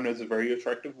Byrne is a very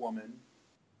attractive woman.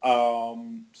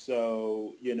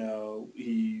 So, you know,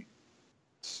 he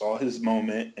saw his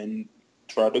moment and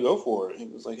tried to go for it. He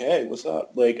was like, hey, what's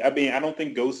up? Like, I mean, I don't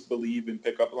think ghosts believe in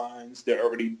pickup lines. They're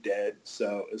already dead.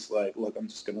 So it's like, look, I'm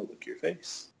just going to lick your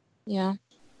face. Yeah.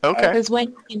 Okay. Because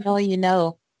when you know, you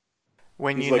know.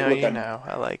 When He's you like, know, look, you know.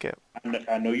 I like it.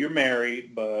 I know you're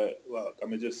married, but look, I'm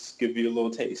gonna just give you a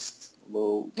little taste, a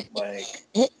little like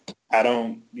I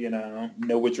don't,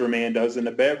 know what your man does in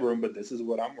the bedroom, but this is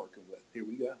what I'm working with. Here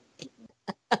we go.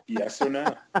 Yes or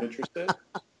no? Interested?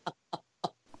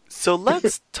 So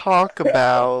let's talk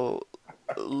about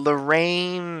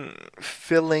Lorraine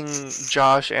filling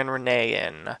Josh and Renee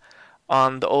in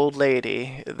on the old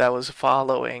lady that was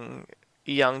following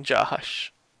young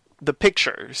Josh. The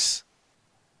pictures.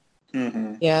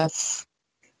 Mm-hmm. Yes.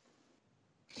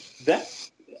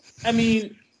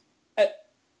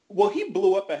 Well, he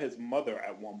blew up at his mother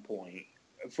at one point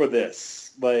for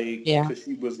this, Yeah. because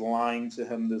she was lying to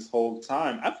him this whole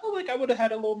time. I feel like I would have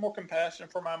had a little more compassion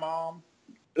for my mom.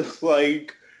 It's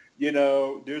like,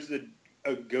 there's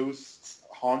a ghost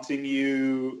haunting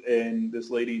you, and this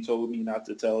lady told me not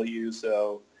to tell you,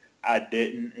 so I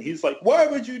didn't. And he's like, why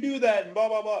would you do that? And blah,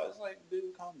 blah, blah. It's like,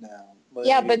 dude, calm down.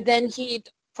 Yeah, but then he'd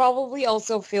probably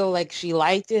also feel like she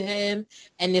lied to him,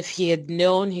 and if he had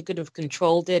known, he could have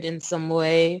controlled it in some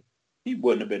way. He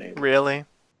wouldn't have been able. Really?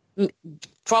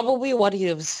 Probably what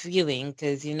he was feeling,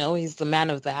 because, he's the man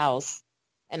of the house.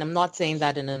 And I'm not saying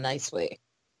that in a nice way.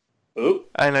 Oh,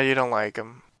 I know you don't like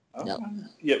him. oh, No.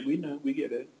 Yeah, we know. We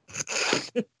get it.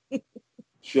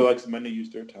 She likes men to use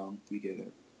their tongue. We get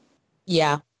it.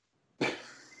 Yeah. I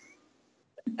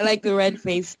like the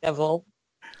red-faced devil.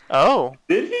 Oh,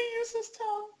 Did he use his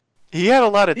tongue? he had a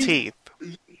lot of teeth.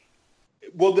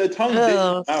 Well, the tongue did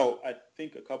Ugh. come out, I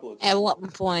think, a couple of At times. one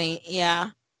point,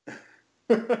 yeah.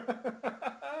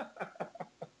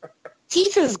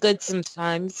 Teeth is good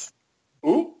sometimes.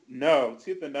 Ooh, no.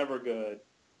 Teeth are never good.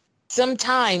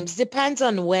 Sometimes. Depends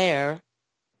on where.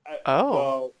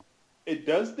 Well, it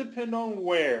does depend on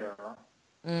where,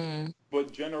 Mm,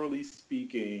 but generally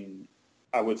speaking,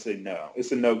 I would say no.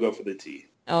 It's a no-go for the teeth.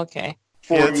 okay.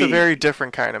 For Yeah, it's me. a very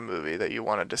different kind of movie that you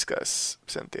want to discuss,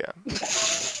 Cynthia.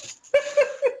 This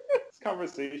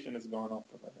conversation is going on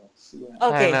for the house.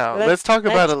 Okay, I know. Let's talk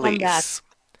about come back. Elise.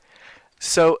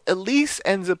 So Elise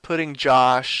ends up putting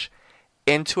Josh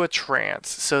into a trance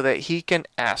so that he can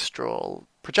astral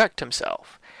project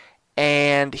himself.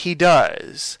 And he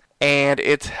does. And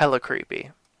it's hella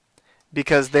creepy.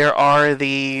 Because there are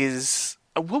these...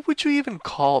 What would you even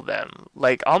call them?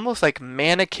 Almost like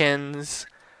mannequins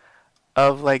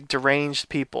of deranged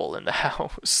people in the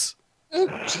house.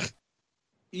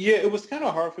 Yeah, it was kind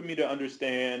of hard for me to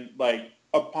understand,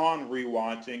 upon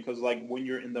rewatching, because, when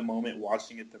you're in the moment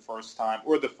watching it the first time,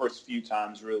 or the first few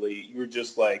times, really, you're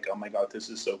just like, oh my god, this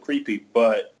is so creepy.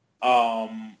 But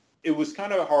it was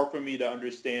kind of hard for me to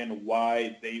understand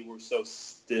why they were so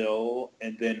still,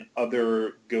 and then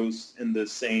other ghosts in the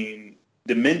same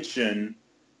dimension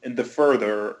in the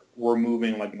further were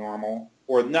moving like normal.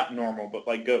 Or not normal, but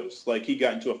like ghosts. He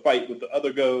got into a fight with the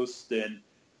other ghost, and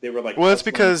they were Well, it's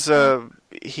hustling. because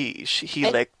he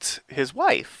licked his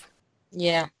wife.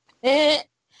 Yeah. And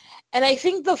I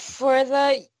think the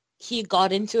further he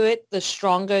got into it, the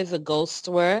stronger the ghosts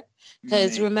were.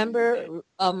 Because remember,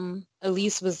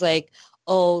 Elise was like,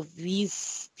 oh,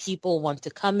 these people want to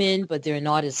come in, but they're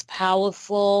not as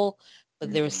powerful.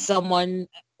 But there's someone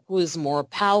who is more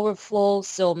powerful.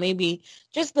 So maybe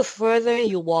just the further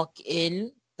you walk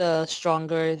in, the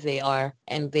stronger they are,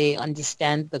 and they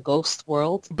understand the ghost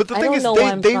world. But the I thing don't is, know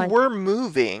why I'm they trying- were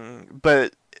moving,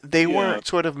 but they Yeah. weren't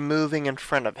sort of moving in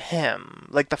front of him.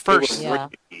 The first... Yeah.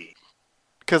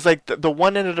 Because, the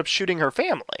one ended up shooting her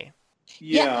family.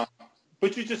 Yeah.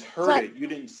 But you just heard But- it. You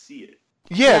didn't see it.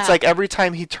 Yeah, it's Yeah. every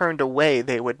time he turned away,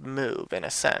 they would move, in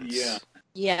a sense. Yeah.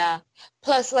 Yeah.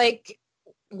 Plus,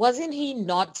 wasn't he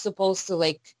not supposed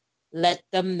to, let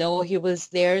them know he was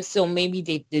there? So maybe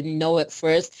they didn't know at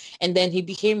first. And then he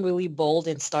became really bold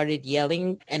and started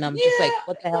yelling. And I'm just like,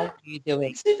 what the hell are you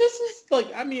doing? See, this is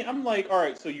I'm like, all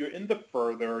right, so you're in the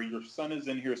further, your son is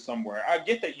in here somewhere. I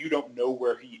get that you don't know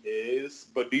where he is,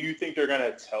 but do you think they're going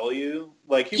to tell you?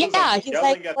 He was Yeah, he's yelling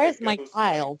like, at where's the my ghost,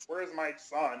 child? Where's my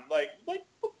son?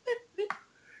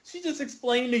 She just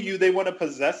explained to you they want to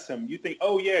possess him. You think,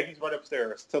 oh yeah, he's right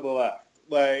upstairs to the left.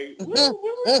 What were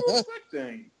you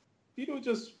expecting? You don't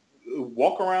just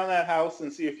walk around that house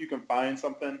and see if you can find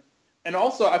something. And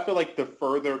also, I feel like the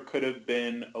further could have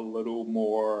been a little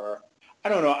more, I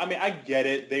don't know. I mean, I get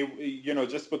it. They,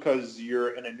 just because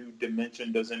you're in a new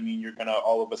dimension doesn't mean you're going to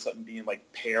all of a sudden be in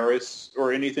Paris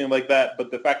or anything like that.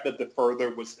 But the fact that the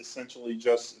further was essentially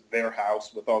just their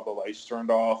house with all the lights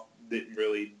turned off didn't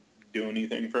really do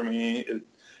anything for me.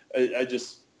 I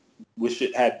just wish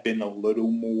it had been a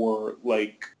little more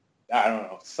I don't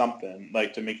know, something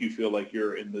to make you feel like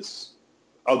you're in this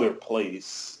other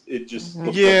place. It just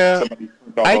looked Yeah. like somebody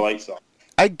turned all the lights off.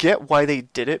 I get why they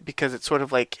did it, because it's sort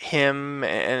of like him,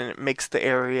 and it makes the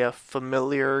area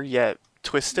familiar yet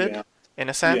twisted, Yeah. in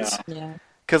a sense. Yeah. Yeah.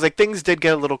 Because like things did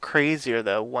get a little crazier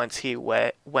though once he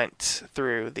went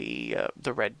through the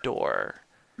red door.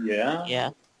 Yeah. Yeah.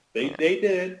 They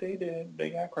did. They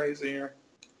got crazier.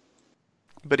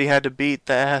 But he had to beat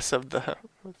the ass of the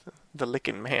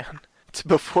licking man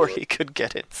before he could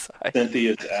get inside.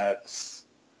 Cynthia's ex.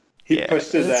 He Yeah.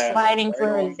 pushed his He was ass. fighting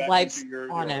for on his back wife's into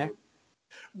your honor. yard.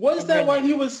 Was that why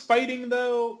he was fighting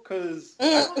though? Because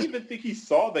I don't even think he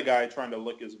saw the guy trying to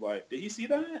lick his wife. Did he see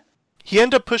that? He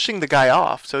ended up pushing the guy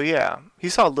off, so yeah, he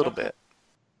saw a little bit.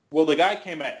 Well, the guy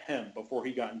came at him before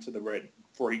he got to the red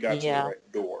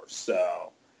door.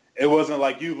 So it wasn't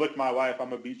like, you licked my wife, I'm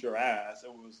gonna beat your ass.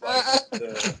 It was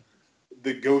like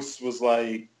the ghost was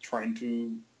like trying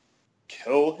to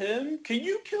kill him. Can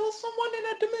you kill someone in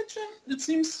that dimension? It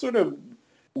seems sort of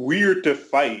weird to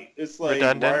fight. It's like,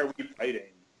 redundant. why are we fighting?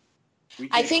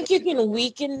 I think you can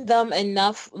weaken them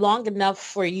long enough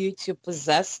for you to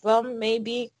possess them,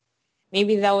 maybe.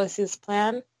 Maybe that was his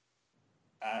plan.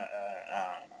 I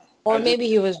don't know. Or maybe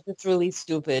he was just really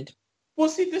stupid. Well,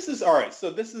 see, this is all right.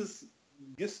 So this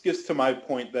gets to my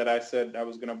point that I said I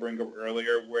was going to bring up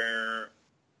earlier, where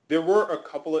there were a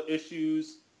couple of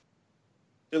issues.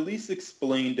 At least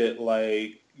explained it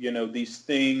like, these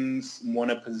things want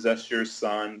to possess your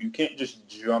son. You can't just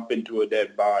jump into a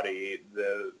dead body.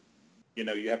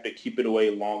 You have to keep it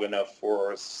away long enough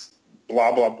for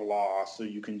blah, blah, blah, so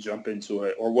you can jump into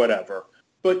it or whatever.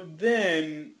 But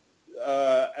then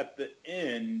at the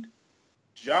end,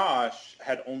 Josh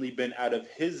had only been out of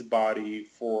his body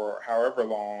for however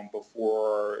long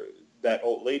before that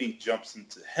old lady jumps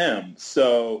into him.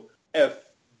 So if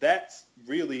that's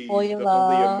really the only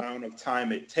amount of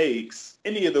time it takes,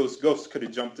 any of those ghosts could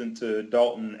have jumped into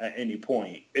Dalton at any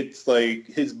point. It's like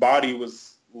his body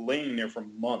was laying there for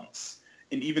months,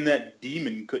 and even that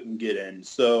demon couldn't get in.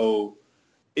 So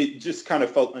it just kind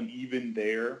of felt uneven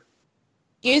there.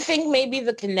 Do you think maybe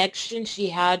the connection she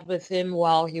had with him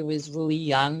while he was really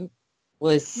young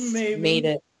made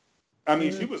it? I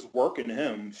mean, she was working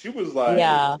him. She was like,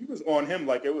 she was on him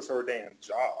like it was her damn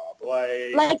job.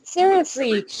 Like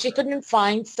seriously, she couldn't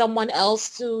find someone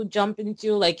else to jump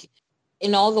into, like,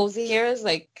 in all those years.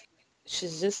 Like,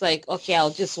 she's just like, okay, I'll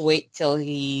just wait till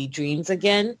he dreams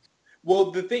again.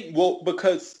 Well,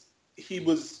 because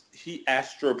he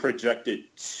astral projected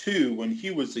too when he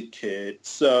was a kid.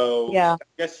 So I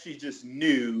guess she just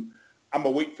knew, I'm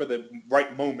going to wait for the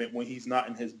right moment when he's not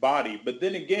in his body. But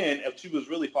then again, if she was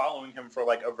really following him for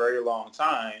like a very long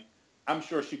time, I'm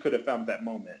sure she could have found that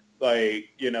moment, like,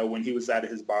 when he was out of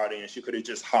his body, and she could have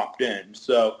just hopped in.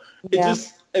 So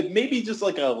it maybe just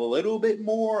like a little bit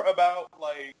more about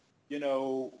like,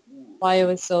 why it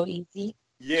was so easy.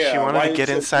 Yeah. She wanted to get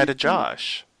inside of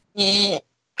Josh. Yeah.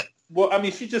 Well, I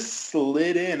mean, she just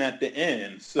slid in at the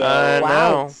end. So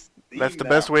no, that's the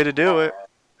best way to do it.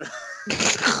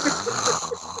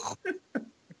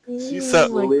 She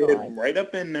slid right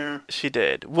up in there. She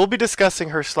did. We'll be discussing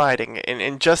her sliding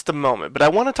in just a moment, but I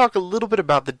want to talk a little bit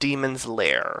about the demon's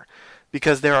lair,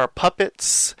 because there are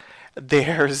puppets,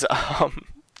 there's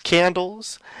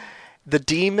candles. The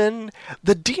demon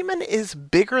is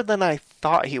bigger than I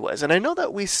thought he was, and I know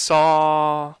that we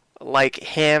saw like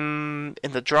him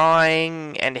in the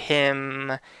drawing and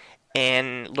him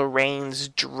in Lorraine's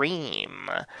dream.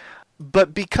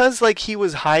 But because like he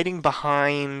was hiding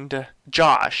behind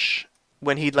Josh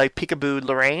when he'd like peekabooed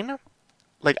Lorraine,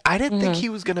 like I didn't think he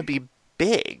was gonna be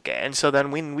big. And so then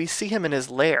when we see him in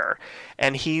his lair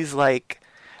and he's like,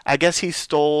 I guess he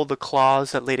stole the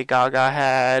claws that Lady Gaga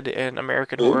had in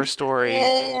American Horror Story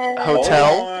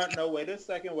Hotel. No, wait a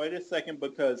second,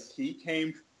 because he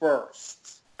came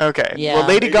first. Okay. Yeah. Well,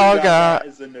 Lady Gaga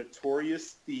is a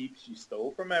notorious thief. She stole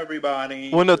from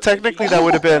everybody. Well, no, technically that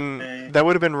would have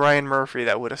been Ryan Murphy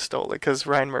that would have stolen it, because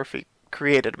Ryan Murphy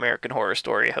created American Horror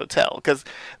Story Hotel. Because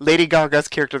Lady Gaga's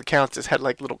character, the Countess, had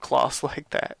like little claws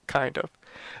like that, kind of.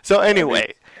 So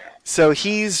anyway, so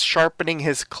he's sharpening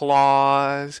his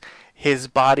claws. His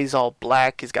body's all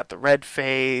black. He's got the red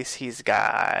face. He's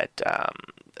got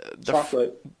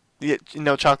chocolate.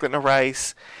 Chocolate, no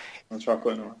rice.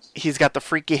 Chocolate noise. He's got the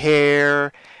freaky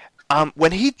hair.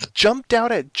 When he jumped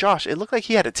out at Josh, it looked like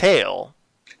he had a tail.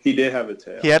 He did have a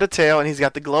tail. He had a tail, and he's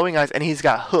got the glowing eyes, and he's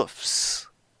got hoofs.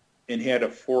 And he had a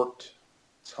forked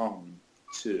tongue,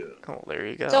 too. Oh, there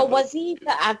you go. So was he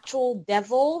the actual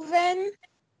devil then?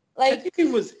 I think he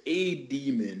was a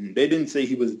demon. They didn't say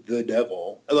he was the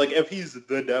devil. Like, if he's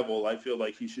the devil, I feel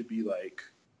like he should be, like...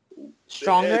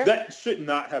 stronger? That should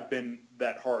not have been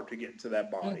that hard to get into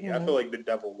that body. I feel like the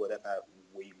devil would have had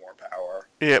way more power.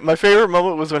 Yeah, my favorite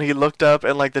moment was when he looked up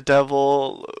and like the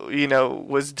devil,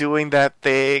 was doing that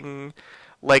thing,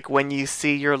 like when you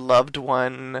see your loved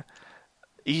one,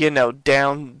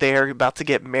 down there about to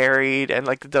get married, and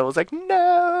like the devil's like,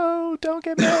 no, don't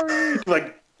get married.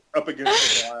 Like up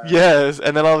against the wall. Yes,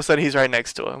 and then all of a sudden he's right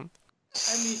next to him.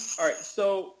 I mean, all right.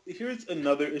 So here's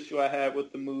another issue I had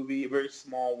with the movie, a very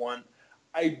small one.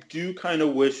 I do kind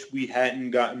of wish we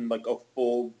hadn't gotten like a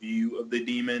full view of the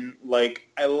demon. Like,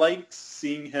 I liked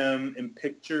seeing him in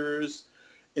pictures.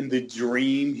 In the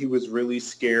dream, he was really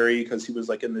scary because he was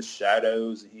like in the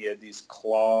shadows and he had these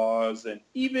claws, and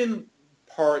even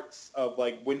parts of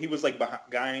like when he was like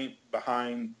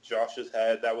behind Josh's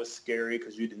head, that was scary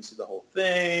because you didn't see the whole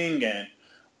thing. And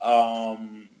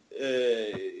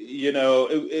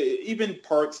even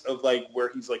parts of like where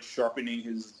he's like sharpening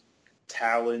his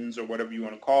talons or whatever you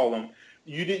want to call them,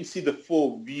 you didn't see the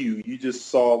full view. You just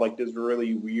saw like this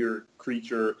really weird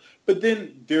creature. But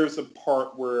then there's a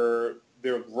part where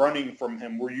they're running from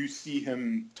him where you see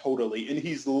him totally, and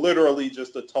he's literally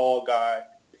just a tall guy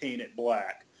painted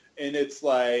black. And it's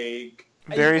like...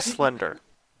 Very slender.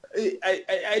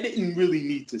 I didn't really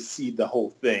need to see the whole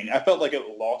thing. I felt like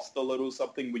it lost a little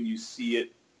something when you see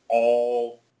it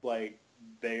all like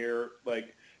there.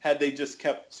 Like, had they just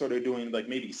kept sort of doing like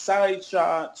maybe side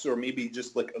shots or maybe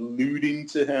just like alluding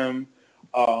to him,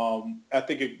 I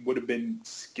think it would have been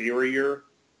scarier.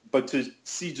 But to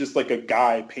see just like a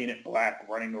guy painted black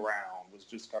running around was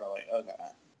just kind of like,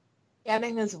 okay.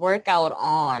 Getting his workout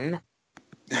on.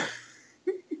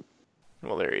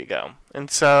 Well, there you go. And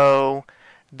so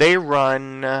they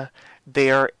run.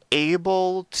 They are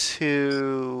able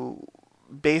to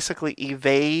basically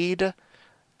evade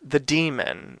the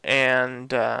demon,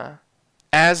 and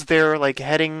as they're like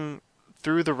heading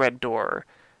through the red door,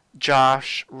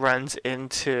 Josh runs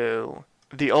into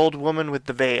the old woman with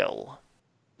the veil.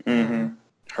 Mm-hmm.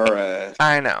 Her ass.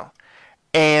 I know.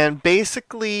 And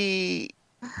basically,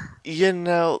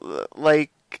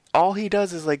 like all he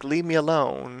does is like leave me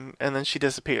alone, and then she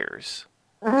disappears.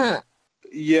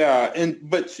 Yeah,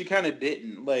 but she kind of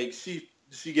didn't. Like she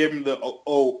gave him the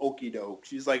okie doke.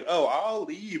 She's like, oh, I'll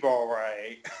leave, all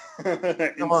right.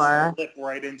 And slip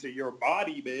right into your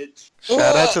body, bitch.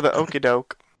 Shout out to the okie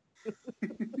doke.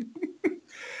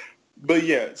 But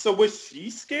yeah, so was she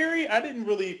scary? I didn't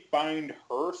really find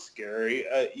her scary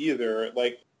either.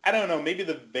 Like, I don't know, maybe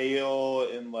the veil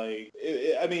and like,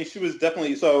 I mean, she was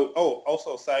definitely,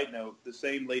 also side note, the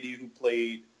same lady who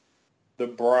played the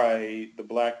bride, the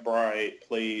Black Bride,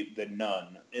 played the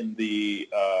nun in the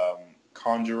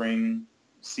Conjuring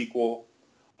sequel.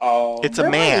 It's a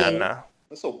man.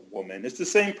 That's a woman. It's the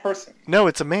same person. No,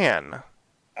 it's a man.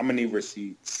 I'm going to need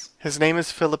receipts. His name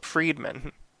is Philip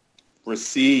Friedman.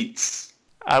 Receipts.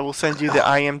 I will send you the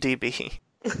IMDb.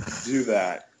 Do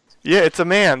that. Yeah, it's a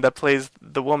man that plays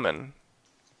the woman.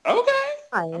 Okay.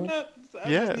 I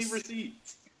yes. just need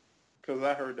receipts. Because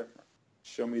I heard different.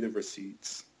 Show me the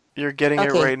receipts. You're getting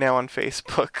it right now on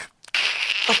Facebook.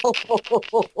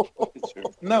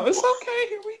 No, it's okay.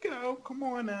 Here we go. Come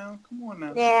on now.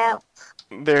 Yeah.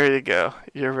 There you go.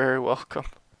 You're very welcome.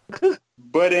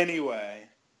 But anyway,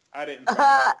 I didn't find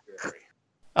that scary.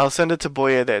 I'll send it to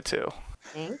Boya there too.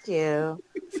 Thank you.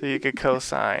 So you could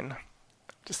co-sign.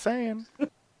 Just saying.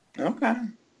 Okay.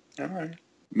 All right.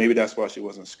 Maybe that's why she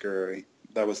wasn't scary.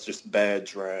 That was just bad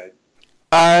drag.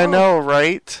 I know,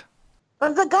 right?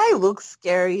 But the guy looks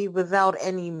scary without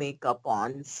any makeup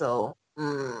on, so...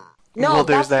 No, well,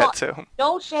 there's that too.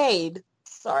 No shade.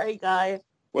 Sorry, guy.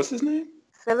 What's his name?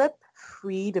 Philip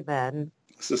Friedman.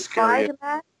 This is scary.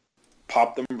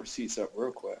 Pop them receipts up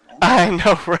real quick. I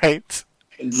know, right?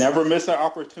 Never miss an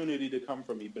opportunity to come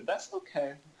for me, but that's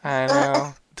okay. I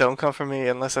know. Don't come for me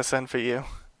unless I send for you.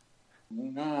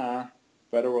 Nah.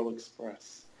 Federal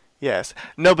Express. Yes.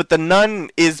 No, but the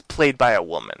nun is played by a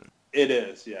woman. It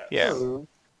is, yes. Yeah.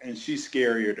 And she's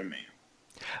scarier to me.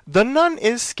 The Nun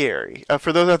is scary.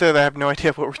 For those out there that have no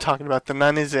idea what we're talking about, The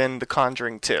Nun is in The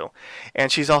Conjuring 2.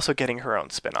 And she's also getting her own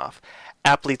spin-off,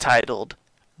 aptly titled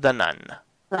The Nun.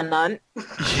 The Nun?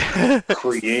 Yes.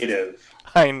 Creative.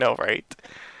 I know, right?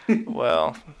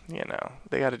 Well,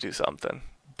 they got to do something.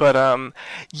 But,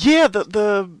 yeah,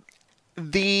 the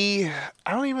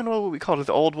I don't even know what we called her,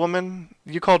 the old woman?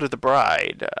 You called her the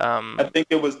bride. I think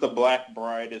it was the Black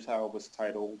Bride is how it was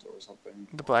titled or something.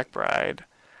 The Black Bride.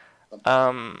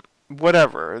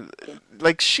 Whatever.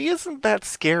 Like, she isn't that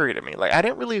scary to me. Like, I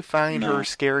didn't really find her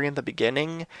scary in the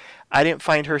beginning. I didn't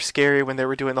find her scary when they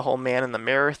were doing the whole man in the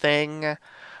mirror thing.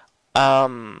 I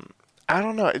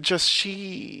don't know. It just,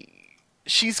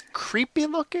 she's creepy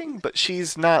looking, but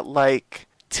she's not, like,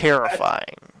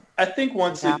 terrifying. I think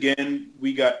once Yeah. again,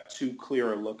 we got too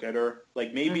clear a look at her.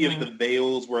 Like maybe if the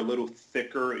veils were a little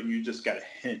thicker and you just got a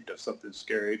hint of something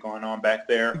scary going on back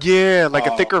there. Yeah, like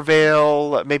a thicker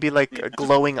veil, maybe like Yeah.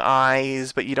 glowing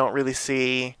eyes, but you don't really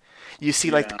see. You see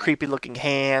like the Yeah. creepy looking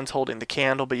hands holding the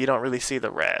candle, but you don't really see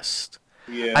the rest.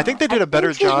 Yeah. I think they did I a better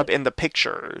think she- job in the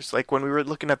pictures. Like when we were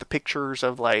looking at the pictures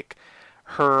of like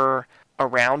her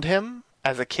around him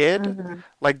as a kid,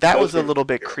 like that was a Those were little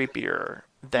bit creepier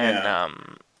than Yeah.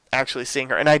 actually seeing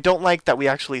her. And I don't like that we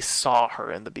actually saw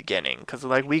her in the beginning because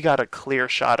like we got a clear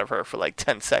shot of her for like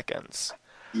 10 seconds.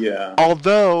 Yeah.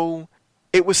 Although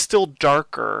it was still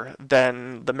darker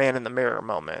than the man in the mirror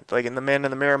moment. Like in the man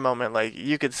in the mirror moment, like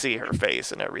you could see her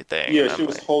face and everything. Yeah, and she I'm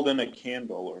was like, holding a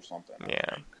candle or something. I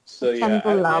Yeah. think. So yeah,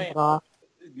 Candelabra.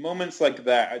 moments like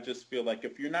that, I just feel like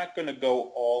if you're not going to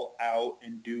go all out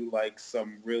and do like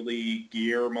some really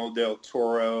Guillermo del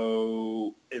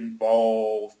Toro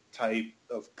involved type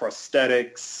of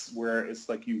prosthetics where it's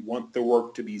like you want the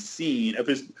work to be seen, if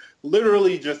it's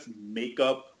literally just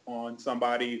makeup on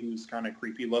somebody who's kind of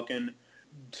creepy looking,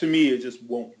 to me it just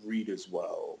won't read as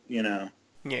well, you know?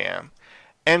 Yeah.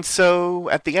 And so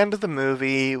at the end of the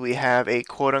movie, we have a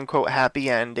quote-unquote happy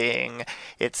ending.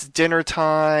 It's dinner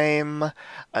time.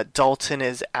 Dalton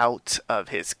is out of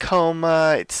his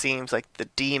coma. It seems like the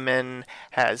demon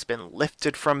has been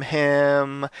lifted from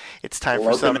him. It's time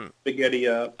for Slurping some... spaghetti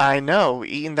up. I know,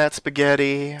 eating that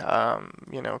spaghetti,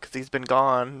 because he's been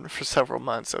gone for several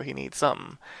months, so he needs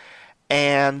something.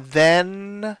 And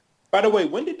then... By the way,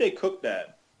 when did they cook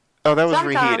that? Oh, that was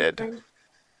Sometime. reheated.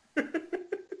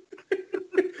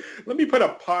 Let me put a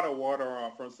pot of water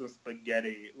on for some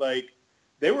spaghetti. Like,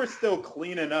 they were still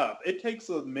cleaning up. It takes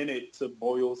a minute to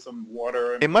boil some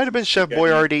water. And It might have been Chef spaghetti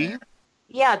in Boyardee. there.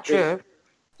 Yeah, true.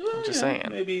 Well, just yeah, saying.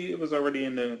 Maybe it was already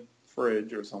in the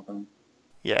fridge or something.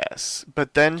 Yes,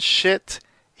 but then shit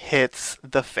hits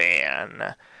the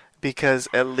fan because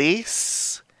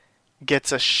Elise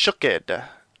gets a shooked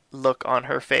look on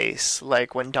her face,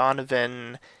 like when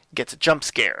Donovan gets a jump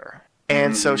scare.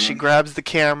 And so she grabs the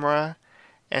camera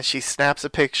and she snaps a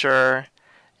picture,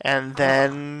 and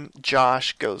then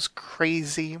Josh goes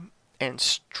crazy and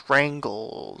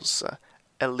strangles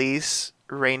Elise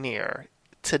Rainier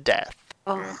to death.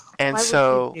 Oh, And why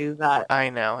so would you do that? I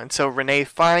know. And so Renee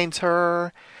finds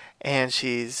her and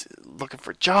she's looking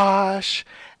for Josh,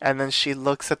 and then she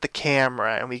looks at the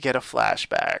camera and we get a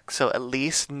flashback. So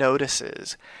Elise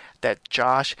notices that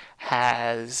Josh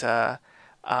has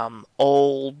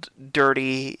old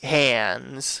dirty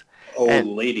hands. Old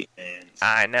And- lady hands.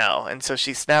 I know. And so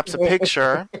she snaps a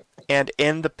picture, and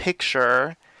in the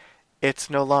picture it's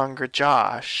no longer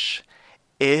Josh.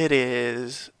 It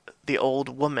is the old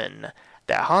woman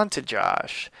that haunted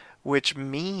Josh, which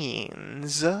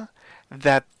means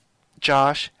that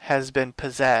Josh has been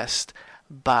possessed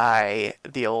by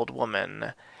the old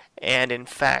woman. And in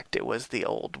fact, it was the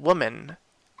old woman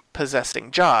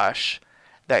possessing Josh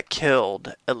that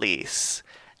killed Elise.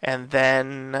 And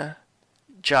then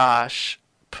Josh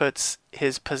puts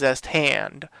his possessed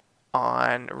hand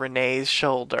on Renee's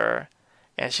shoulder,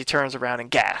 and she turns around and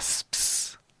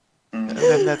gasps. And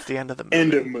then that's the end of the movie.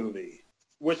 End of movie,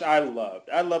 which I loved.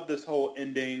 I loved this whole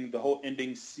ending, the whole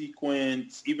ending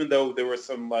sequence, even though there were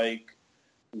some like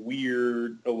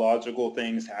weird illogical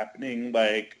things happening.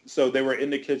 Like, so they were in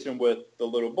the kitchen with the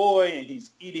little boy and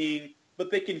he's eating,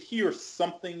 but they can hear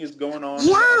something is going on.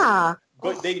 Yeah.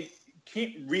 But they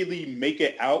can't really make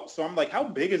it out. So I'm like, how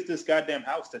big is this goddamn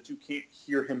house that you can't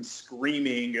hear him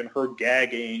screaming and her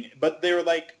gagging? But they're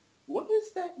like, what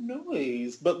is that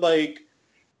noise? But like,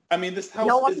 I mean, this house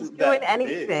No one's isn't doing that big.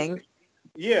 anything.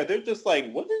 Yeah, they're just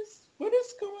like, what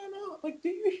is going on? Like, do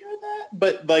you hear that?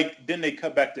 But like, then they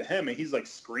cut back to him, and he's like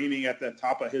screaming at the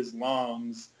top of his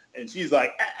lungs, and she's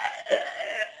like,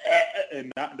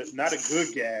 and not a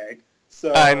good gag.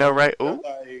 So I know, right? Ooh.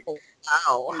 Like,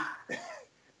 Wow.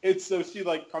 it's so she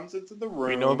like comes into the room.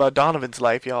 We know about Donovan's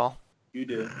life, y'all. You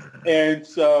did. And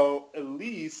so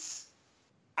Elise,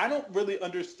 I don't really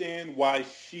understand why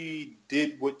she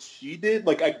did what she did.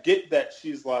 Like, I get that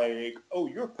she's like, oh,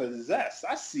 you're possessed.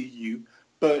 I see you.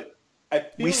 But I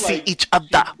feel We see like each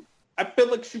other. I feel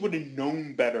like she would have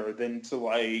known better than to,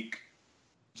 like,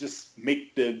 just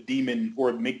make the demon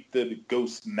or make the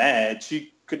ghost mad.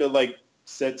 She could have, like,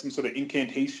 said some sort of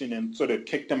incantation and sort of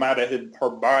kicked him out of her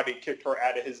body, kicked her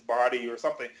out of his body or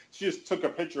something. She just took a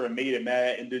picture and made it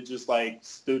mad and then just, like,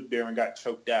 stood there and got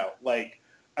choked out. Like,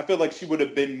 I feel like she would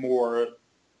have been more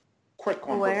quick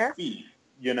on her feet,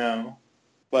 you know?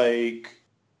 Like,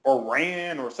 or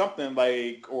ran or something,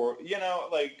 like, or, you know,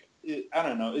 like, I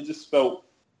don't know. It just felt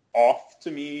off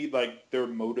to me, like their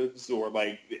motives, or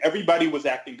like everybody was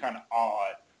acting kind of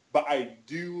odd. But I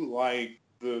do like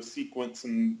the sequence,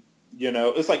 and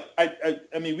it's like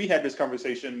I mean, we had this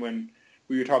conversation when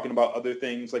we were talking about other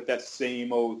things, like that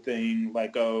same old thing,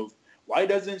 like of why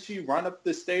doesn't she run up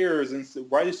the stairs, and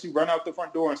why does she run out the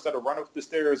front door instead of run up the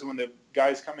stairs when the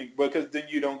guy's coming? Because then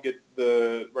you don't get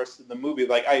the rest of the movie.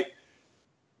 Like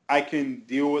I can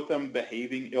deal with them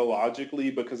behaving illogically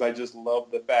because I just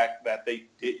love the fact that they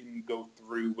didn't go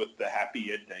through with the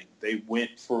happy ending. They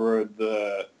went for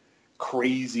the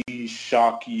crazy,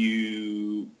 shock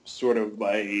you, sort of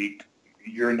like,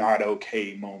 you're not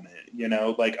okay moment.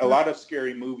 Like a lot of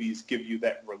scary movies give you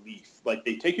that relief. Like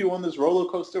they take you on this roller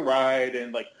coaster ride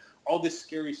and like all this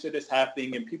scary shit is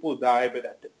happening and people die, but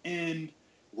at the end,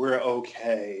 we're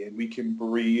okay and we can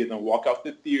breathe and walk out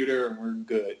the theater and we're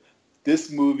good.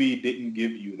 This movie didn't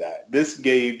give you that. This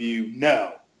gave you,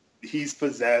 no, he's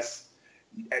possessed,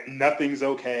 nothing's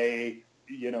okay,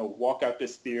 walk out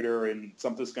this theater and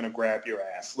something's going to grab your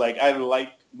ass. Like, I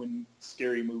like when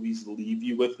scary movies leave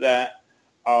you with that.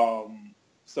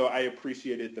 So I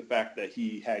appreciated the fact that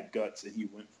he had guts and he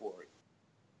went for it.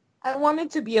 I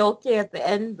wanted to be okay at the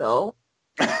end, though.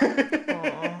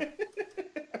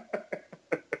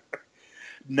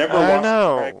 Never watched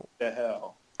Drag Me to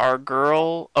Hell. Our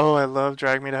girl, I love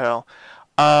Drag Me to Hell.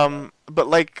 But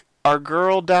like, our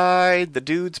girl died, the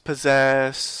dude's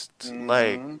possessed,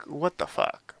 like, what the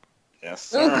fuck? Yes,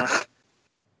 sir.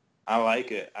 I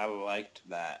like it. I liked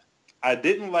that. I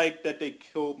didn't like that they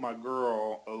killed my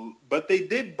girl, but they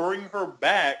did bring her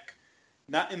back,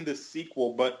 not in the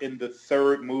sequel, but in the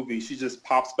third movie. She just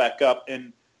pops back up,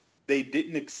 and they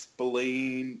didn't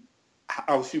explain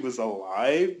how she was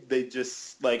alive. They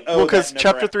just, like, well, because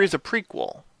Chapter 3 is a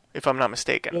prequel, if I'm not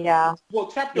mistaken. Yeah.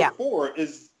 Well, Chapter 4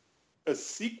 is a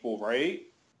sequel, right?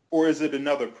 Or is it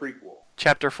another prequel?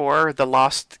 Chapter 4, The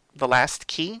Last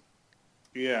Key?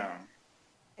 Yeah.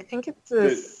 I think it's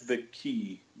the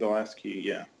key, the last key,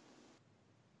 yeah.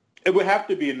 It would have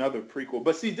to be another prequel.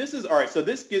 But see, this is, all right, so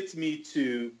this gets me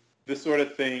to the sort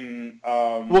of thing...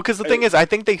 well, because the thing is, I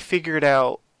think they figured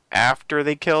out after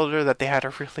they killed her that they had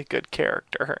a really good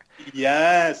character.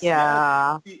 Yes.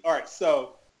 Yeah. Yes. All right,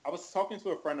 so I was talking to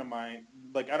a friend of mine.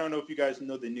 Like, I don't know if you guys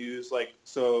know the news. Like,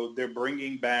 so they're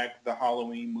bringing back the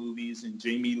Halloween movies, and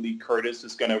Jamie Lee Curtis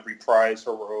is going to reprise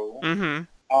her role. Mm-hmm.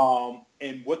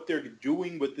 And what they're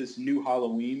doing with this new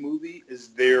Halloween movie is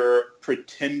they're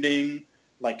pretending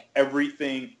like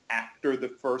everything after the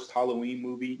first Halloween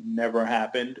movie never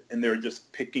happened, and they're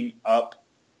just picking up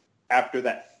after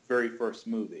that very first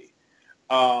movie.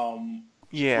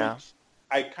 Yeah. Which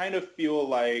I kind of feel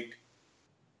like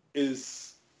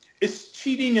it's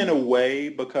cheating in a way,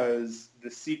 because the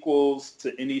sequels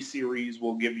to any series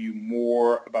will give you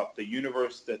more about the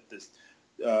universe that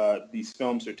these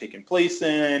films are taking place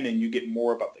in, and you get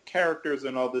more about the characters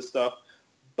and all this stuff.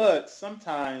 But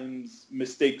sometimes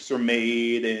mistakes are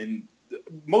made, and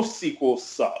most sequels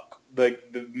suck.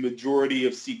 Like, the majority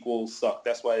of sequels suck.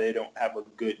 That's why they don't have a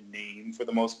good name for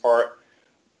the most part.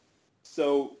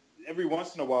 So every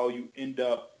once in a while you end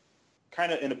up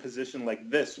kind of in a position like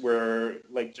this where,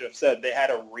 like Jeff said, they had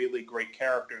a really great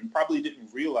character and probably didn't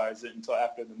realize it until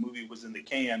after the movie was in the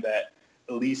can that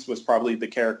Elise was probably the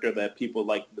character that people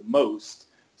liked the most.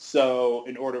 So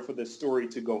in order for this story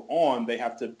to go on, they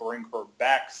have to bring her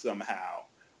back somehow.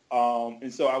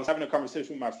 And so I was having a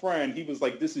conversation with my friend. He was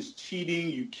like, this is cheating.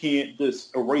 You can't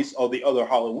just erase all the other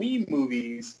Halloween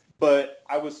movies. But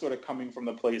I was sort of coming from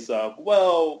the place of,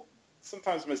 well,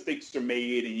 sometimes mistakes are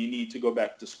made and you need to go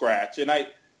back to scratch. And I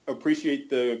appreciate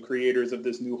the creators of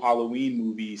this new Halloween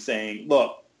movie saying,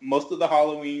 look, most of the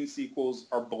Halloween sequels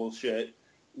are bullshit.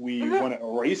 We want to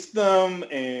erase them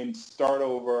and start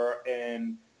over.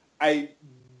 And I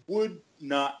would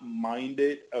not mind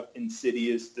it if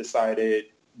Insidious decided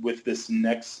with this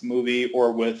next movie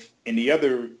or with any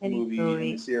other movie in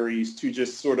the series to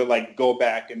just sort of like go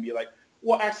back and be like,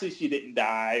 well, actually, she didn't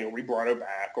die, or we brought her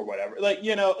back, or whatever. Like,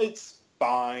 you know, it's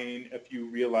fine if you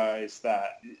realize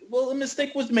that, well, a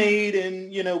mistake was made,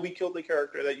 and, you know, we killed the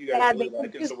character that you guys really like. Yeah,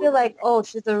 they just feel like, oh,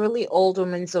 she's a really old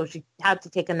woman, so she had to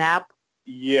take a nap.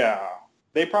 Yeah.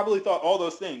 They probably thought all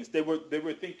those things. They were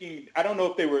thinking, I don't know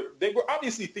if they were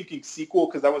obviously thinking sequel,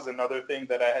 because that was another thing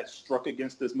that I had struck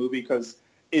against this movie, because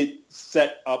it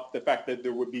set up the fact that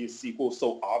there would be a sequel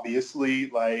so obviously,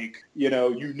 like, you know,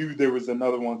 you knew there was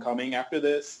another one coming after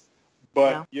this.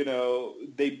 But, you know,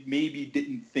 they maybe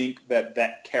didn't think that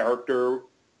that character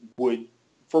would,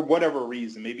 for whatever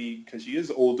reason, maybe because she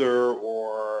is older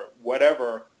or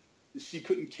whatever, she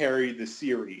couldn't carry the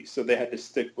series. So they had to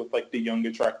stick with, like, the young,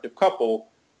 attractive couple.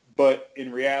 but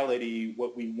in reality,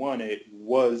 what we wanted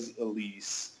was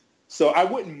Elise. So I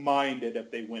wouldn't mind it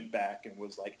if they went back and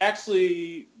was like,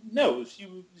 actually, no, she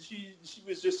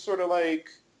was just sort of like,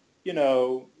 you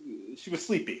know, she was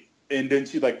sleepy. And then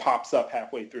she like pops up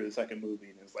halfway through the second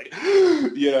movie and it's like,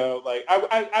 you know, like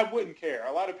I wouldn't care.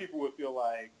 A lot of people would feel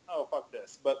like, oh, fuck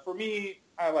this. But for me,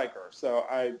 I like her. So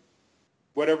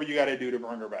whatever you got to do to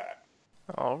bring her back.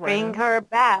 All right. Bring her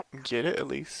back. Get it,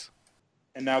 Elise.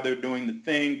 And now they're doing the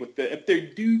thing with if they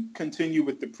do continue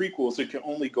with the prequels, it can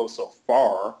only go so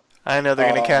far. I know they're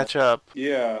going to catch up.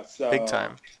 Yeah. So, big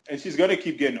time. And she's going to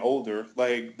keep getting older.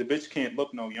 Like, the bitch can't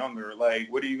look no younger. Like,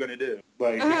 what are you going to do?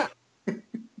 Like...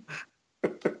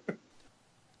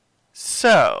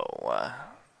 So,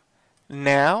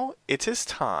 now it is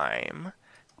time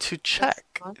to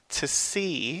check to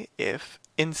see if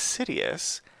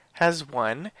Insidious has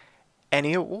won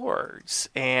any awards.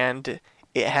 And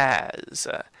it has.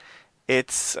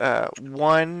 It's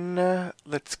won,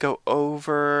 let's go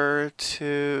over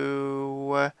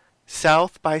to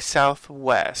South by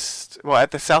Southwest. Well,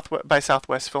 at the South by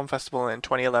Southwest Film Festival in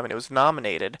 2011, it was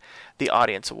nominated the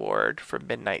Audience Award for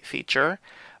Midnight Feature.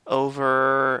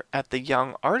 Over at the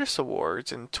Young Artist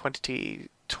Awards in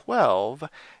 2012,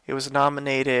 it was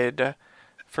nominated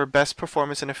for Best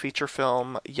Performance in a Feature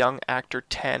Film, Young Actor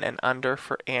 10 and Under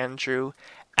for Andrew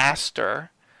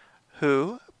Astor,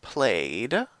 who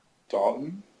played...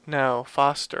 Dalton? No,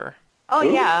 Foster. Oh,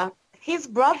 Who? yeah. His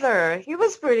brother. He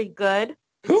was pretty good.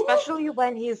 Who? Especially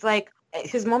when he's like,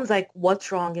 his mom's like,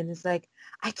 what's wrong? And he's like,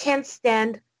 I can't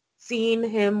stand seeing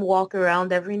him walk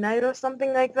around every night or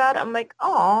something like that. I'm like,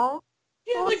 aw.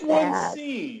 Yeah, like one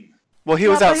scene. Well, he Yeah,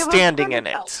 was but he was outstanding in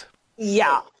pretty it.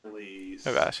 Yeah. Please.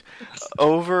 Oh gosh.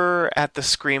 Over at the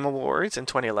Scream Awards in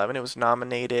 2011, it was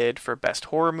nominated for Best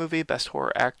Horror Movie, Best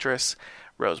Horror Actress,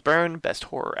 Rose Byrne, Best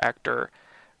Horror Actor,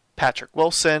 Patrick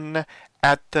Wilson.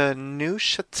 At the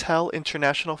Neuchâtel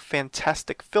International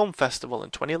Fantastic Film Festival in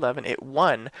 2011, it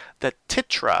won the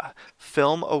Titra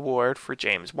Film Award for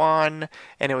James Wan,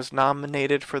 and it was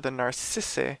nominated for the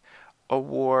Narcisse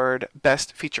Award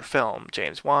Best Feature Film,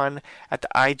 James Wan. At the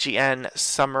IGN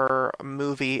Summer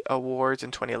Movie Awards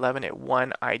in 2011, it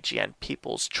won IGN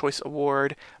People's Choice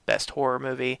Award, Best Horror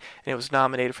Movie, and it was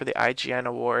nominated for the IGN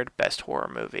Award, Best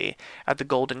Horror Movie. At the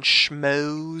Golden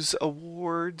Schmoes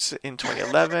Awards in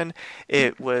 2011,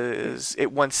 it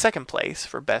won second place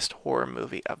for Best Horror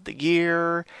Movie of the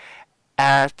Year.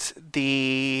 At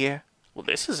the... Well,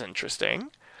 this is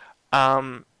interesting.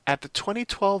 At the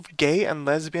 2012 Gay and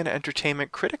Lesbian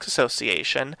Entertainment Critics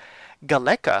Association,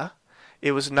 Galeka,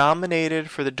 it was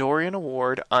nominated for the Dorian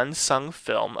Award Unsung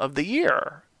Film of the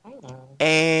Year.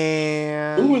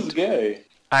 And... Who was gay?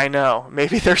 I know.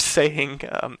 Maybe they're saying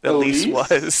Elise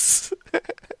was.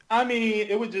 I mean,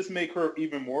 it would just make her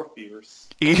even more fierce.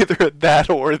 Either that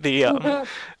or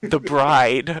the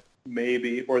bride.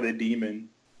 Maybe. Or the demon.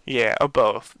 Yeah, or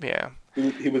both. Yeah.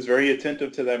 He was very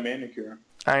attentive to that manicure.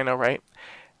 I know, right?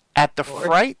 At the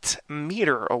Fright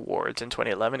Meter Awards in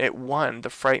 2011, it won the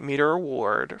Fright Meter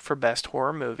Award for Best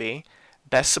Horror Movie,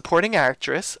 Best Supporting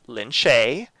Actress, Lin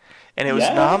Shaye, and it was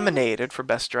nominated for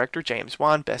Best Director, James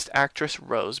Wan, Best Actress,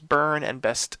 Rose Byrne, and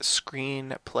Best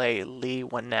Screenplay, Lee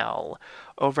Whannell.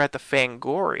 Over at the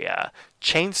Fangoria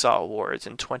Chainsaw Awards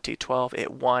in 2012,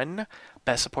 it won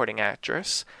Best Supporting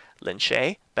Actress, Lin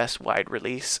Shaye, Best Wide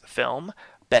Release Film,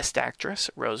 Best Actress,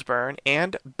 Rose Byrne,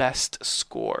 and Best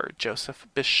Score, Joseph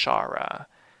Bishara.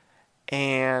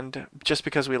 And just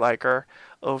because we like her,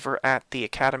 over at the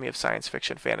Academy of Science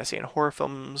Fiction, Fantasy, and Horror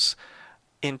Films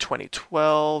in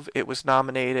 2012, it was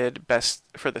nominated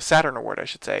for the Saturn Award, I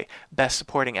should say, Best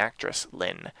Supporting Actress,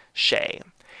 Lin Shaye.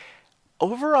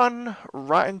 Over on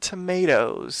Rotten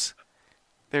Tomatoes,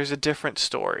 there's a different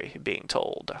story being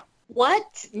told.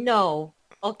 What? No.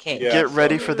 Okay. Yeah, Get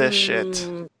ready for this shit.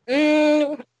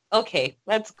 Okay,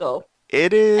 let's go.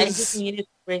 It is... I just needed to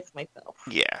brace myself.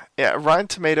 Yeah. Rotten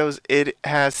Tomatoes, it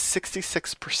has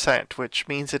 66%, which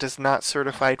means it is not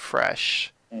certified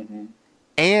fresh. Mm-hmm.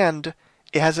 And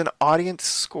it has an audience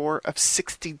score of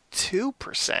 62%.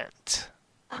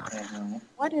 Mm-hmm.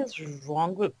 What is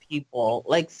wrong with people?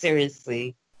 Like,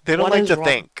 seriously. They don't What like is to wrong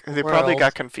think. with They the probably world?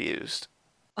 got confused.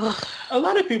 Ugh. A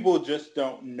lot of people just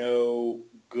don't know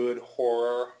good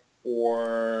horror,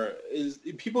 or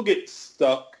people get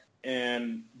stuck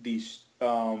in these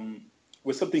when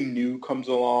something new comes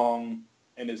along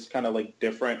and it's kind of like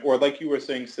different, or like you were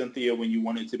saying, Cynthia, when you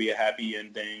want it to be a happy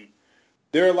ending.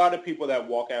 There are a lot of people that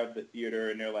walk out of the theater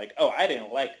and they're like, "Oh, I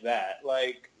didn't like that."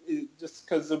 Like just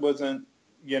because it wasn't,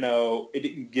 it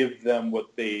didn't give them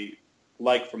what they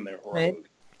like from their horror Right. movie.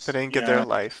 They didn't get their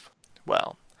life.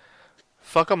 Well,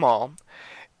 fuck them all.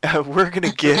 we're going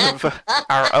to give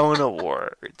our own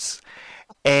awards.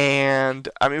 And,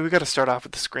 I mean, we got to start off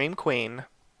with the Scream Queen.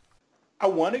 I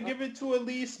want to give it to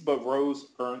Elise, but Rose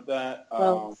earned that.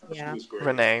 Rose, She was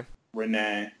great.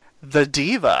 Renee. The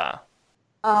Diva.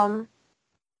 There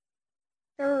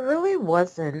really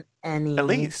wasn't any.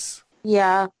 Elise.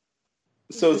 Yeah.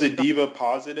 So is a diva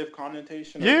positive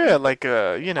connotation? Yeah, like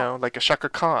a Shaka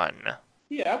Khan.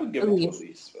 Yeah, I would give it to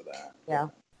Elise for that. Yeah.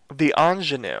 The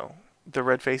Ingenue, the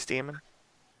red-faced demon.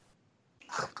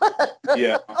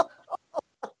 Yeah.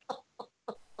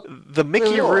 The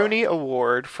Mickey Rooney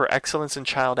Award for Excellence in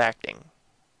Child Acting.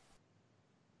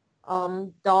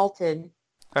 Dalton.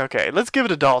 Okay, let's give it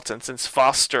to Dalton, since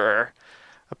Foster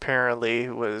apparently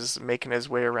was making his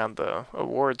way around the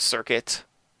awards circuit.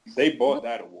 They bought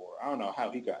that award. I don't know how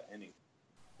he got any.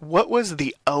 What was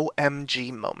the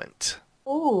OMG moment?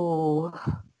 Ooh.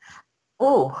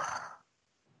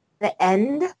 The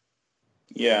end?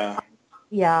 Yeah.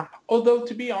 Yeah. Although,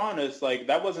 to be honest, like,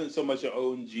 that wasn't so much an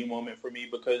OMG moment for me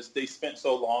because they spent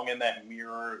so long in that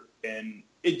mirror and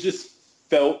it just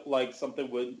felt like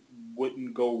something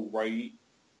wouldn't go right.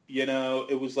 You know,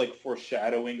 it was like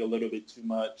foreshadowing a little bit too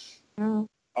much. Mm.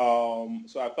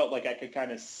 So I felt like I could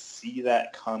kind of see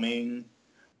that coming.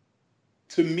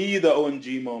 To me, the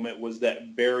OMG moment was that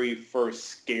very first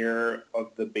scare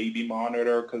of the baby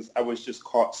monitor because I was just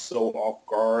caught so off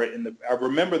guard. And I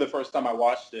remember the first time I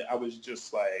watched it, I was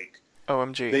just like,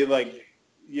 OMG.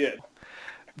 Yeah.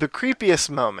 The creepiest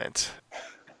moment.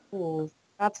 Ooh,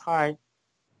 that's hard.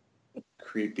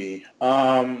 Creepy.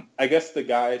 I guess the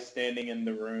guy standing in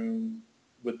the room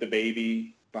with the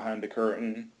baby behind the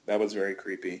curtain, that was very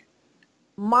creepy.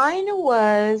 Mine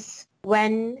was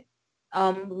when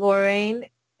Lorraine,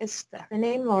 is her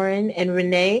name Lauren, and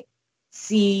Renee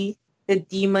see the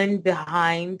demon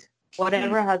behind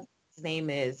whatever his name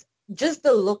is. Just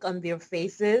the look on their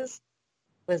faces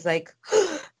was like,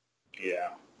 yeah.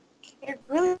 They're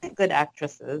really good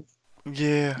actresses.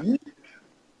 Yeah.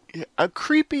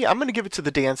 Creepy. I'm going to give it to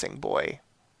the dancing boy.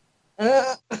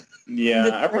 Yeah,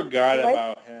 I forgot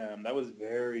about him. That was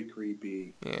very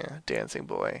creepy. Yeah, dancing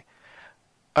boy.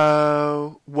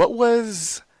 What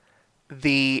was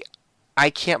the I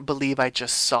can't believe I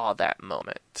just saw that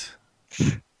moment?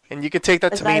 And you could take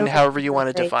that to mean however you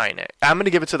want to define it. I'm going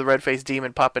to give it to the red-faced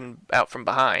demon popping out from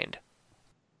behind.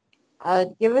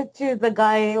 Give it to the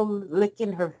guy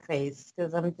licking her face,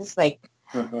 because I'm just like...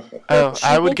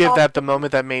 I would give that the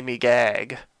moment that made me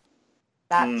gag.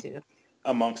 That too.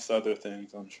 Amongst other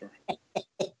things, I'm sure.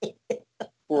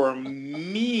 For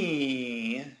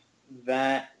me,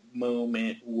 that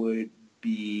moment would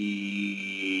be...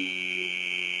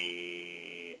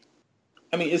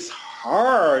 I mean, it's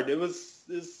hard.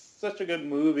 It's such a good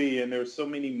movie, and there's so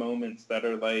many moments that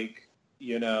are like,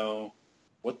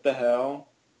 what the hell?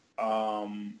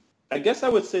 I guess I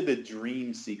would say the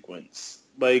dream sequence.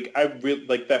 Like, I really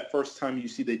like that first time you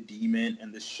see the demon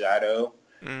and the shadow.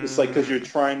 It's like because you're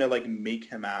trying to like make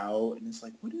him out, and it's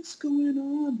like, what is going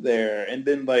on there? And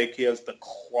then like he has the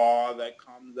claw that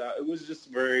comes out. It was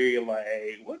just very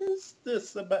like, what is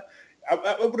this about?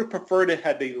 I would have preferred it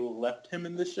had they left him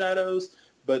in the shadows,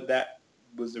 but that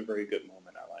was a very good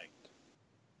moment. I liked.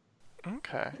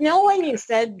 Okay. When you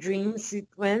said dream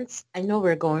sequence, I know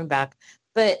we're going back,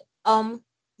 but when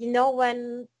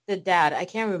the dad, I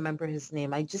can't remember his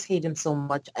name. I just hate him so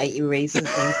much. I erase his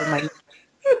name from my.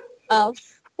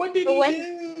 What did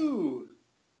he do?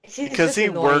 Because he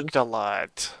worked a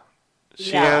lot.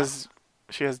 She has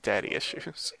daddy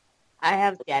issues. I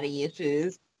have daddy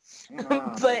issues.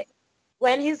 But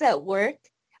when he's at work,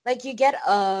 like you get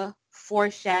a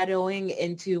foreshadowing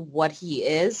into what he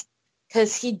is.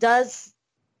 Because he does,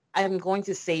 I'm going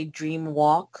to say dream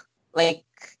walk.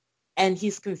 And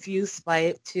he's confused by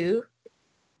it too.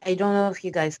 I don't know if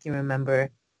you guys can remember.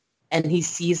 And he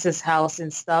sees his house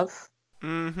and stuff.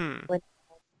 Mm-hmm. When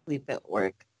sleep at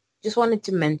work. Just wanted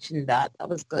to mention that. That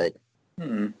was good.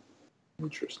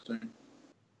 Interesting.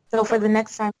 So for the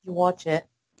next time you watch it.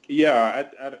 Yeah,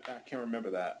 I can't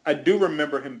remember that. I do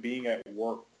remember him being at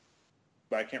work,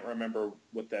 but I can't remember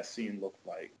what that scene looked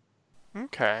like.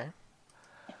 Okay.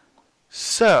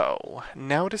 So,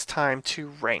 now it is time to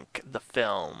rank the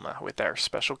film with our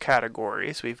special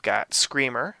categories. We've got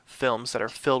Screamer, films that are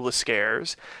filled with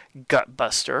scares,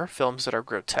 Gutbuster, films that are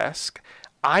grotesque,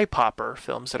 Eye Popper,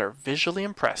 films that are visually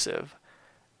impressive,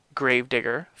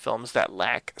 Gravedigger, films that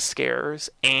lack scares,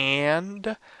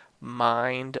 and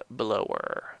Mind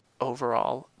Blower,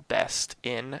 overall best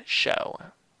in show.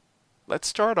 Let's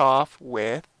start off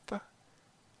with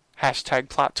hashtag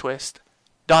plot twist,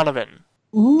 Donovan.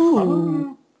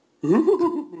 Ooh.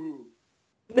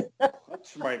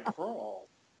 Touch my crawl.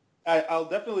 I'll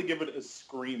definitely give it a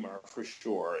screamer for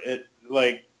sure. It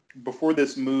like before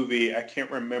this movie, I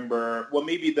can't remember. Well,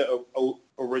 maybe the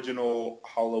original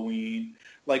Halloween.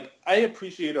 Like I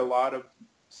appreciate a lot of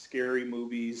scary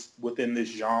movies within this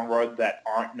genre that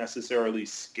aren't necessarily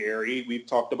scary. We've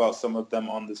talked about some of them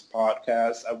on this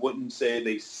podcast. I wouldn't say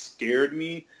they scared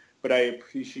me, but I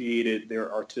appreciated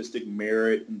their artistic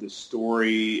merit and the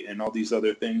story and all these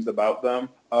other things about them.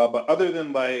 But other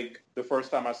than like the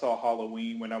first time I saw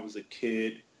Halloween when I was a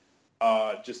kid,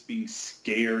 just being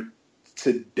scared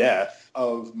to death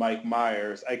of Mike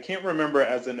Myers, I can't remember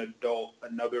as an adult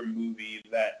another movie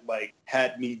that like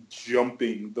had me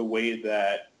jumping the way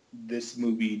that this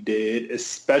movie did,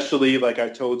 especially like I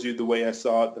told you the way I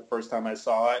saw it the first time I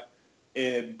saw it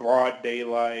in broad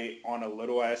daylight on a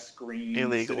little ass screen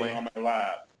Illegally. sitting on my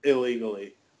lap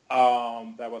illegally.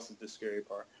 That wasn't the scary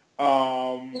part.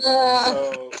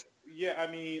 So yeah, I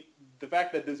mean the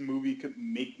fact that this movie could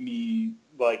make me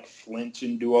like flinch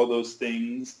and do all those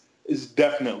things is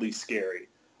definitely scary.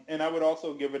 And I would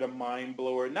also give it a mind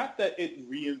blower. Not that it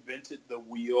reinvented the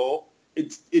wheel.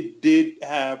 It did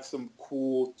have some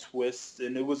cool twists,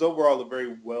 and it was overall a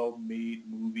very well-made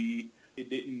movie. It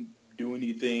didn't do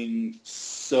anything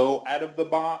so out of the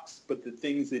box, but the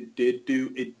things it did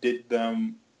do, it did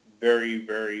them very,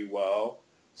 very well.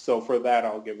 So for that,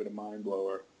 I'll give it a mind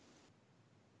blower.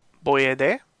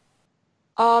 Boyede?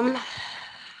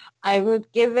 I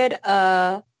would give it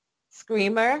a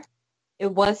screamer.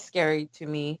 It was scary to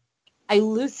me. I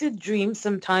lucid dream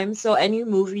sometimes, so any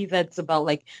movie that's about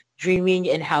like dreaming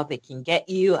and how they can get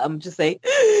you, I'm just like, do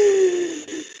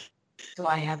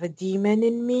I have a demon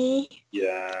in me?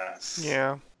 Yes.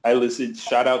 Yeah.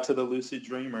 Shout out to the lucid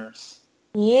dreamers.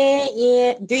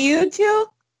 Yeah. Do you too?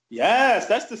 Yes,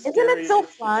 that's the Isn't scariest it so shit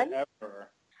fun? ever.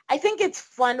 I think it's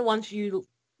fun once you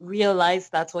realize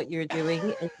that's what you're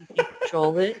doing and you can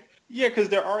control it. Yeah, because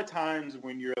there are times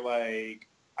when you're like,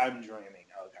 I'm dreaming,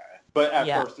 okay. But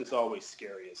at first, it's always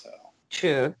scary as hell.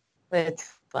 True, but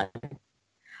it's fun.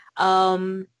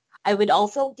 I would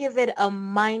also give it a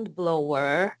mind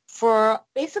blower for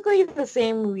basically the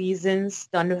same reasons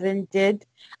Donovan did.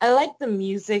 I like the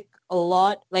music a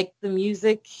lot, like the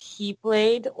music he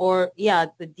played, or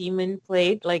the demon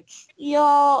played. Like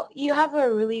y'all, you have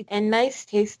a really nice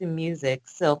taste in music,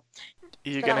 so.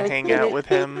 You're gonna hang out with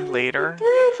him later?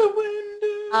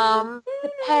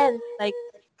 Depends. Like.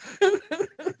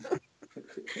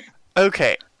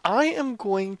 Okay, I am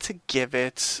going to give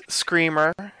it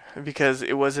Screamer because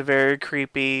it was a very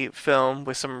creepy film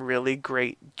with some really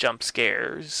great jump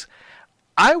scares.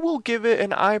 I will give it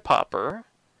an eye popper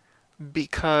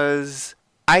because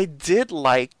I did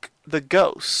like the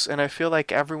ghosts, and I feel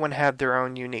like everyone had their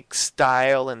own unique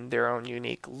style and their own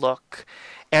unique look.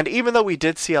 And even though we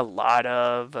did see a lot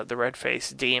of the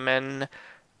red-faced demon,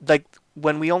 like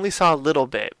when we only saw a little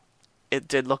bit, it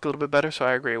did look a little bit better, so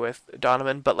I agree with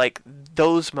Donovan. But like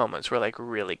those moments were like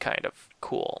really kind of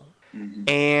cool. Mm-hmm.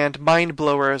 And mind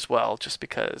blower as well, just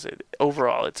because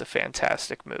overall it's a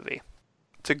fantastic movie.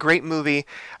 It's a great movie.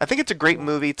 I think it's a great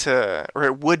movie or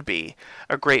it would be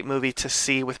a great movie to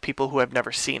see with people who have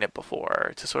never seen it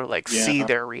before, to sort of like see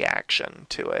their reaction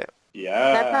to it.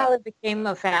 Yeah. That's how it became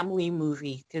a family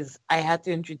movie, because I had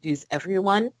to introduce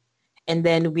everyone, and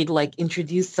then we'd like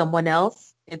introduce someone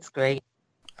else. It's great.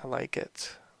 I like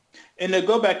it. And to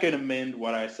go back and amend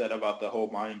what I said about the whole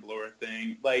mind blower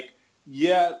thing, like,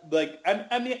 yeah, like,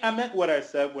 I mean, I meant what I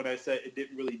said when I said it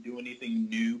didn't really do anything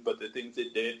new, but the things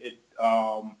it did, it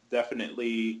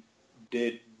definitely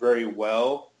did very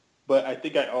well. But I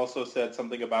think I also said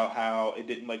something about how it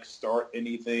didn't, like, start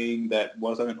anything that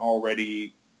wasn't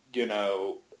already,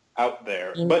 out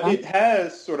there. Mm-hmm. But it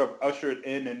has sort of ushered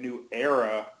in a new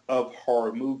era of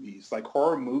horror movies. Like,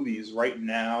 horror movies right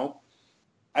now,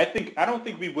 I don't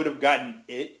think we would have gotten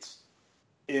it,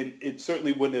 and it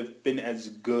certainly wouldn't have been as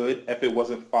good if it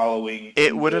wasn't following.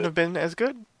 It wouldn't have been as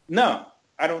good? No,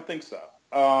 I don't think so.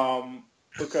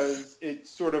 Because it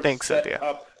sort of set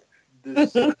up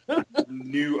this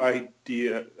new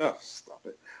idea. Oh, stop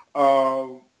it.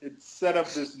 It set up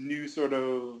this new sort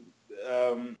of,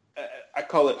 I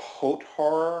call it haute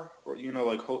horror, or,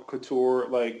 like haute couture.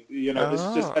 Like,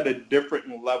 it's just at a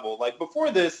different level. Like,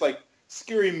 before this, like,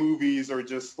 scary movies are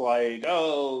just like,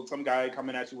 oh, some guy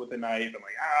coming at you with a knife and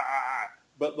like, ah.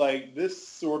 But like this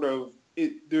sort of,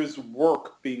 there's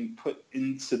work being put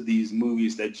into these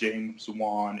movies that James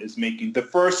Wan is making. The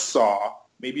first Saw,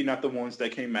 maybe not the ones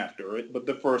that came after it, but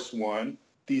the first one,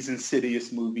 these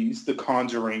Insidious movies, the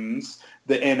Conjurings,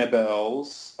 the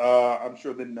Annabelles. I'm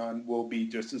sure The Nun will be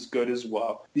just as good as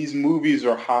well. These movies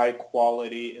are high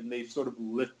quality, and they've sort of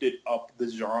lifted up the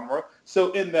genre.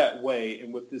 So in that way,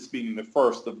 and with this being the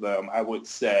first of them, I would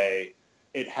say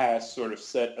it has sort of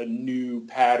set a new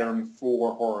pattern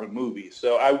for horror movies.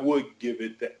 So I would give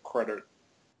it that credit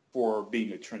for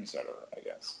being a trendsetter, I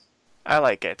guess. I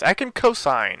like it. I can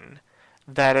co-sign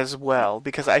that as well,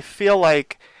 because I feel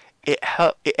like it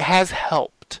has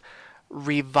helped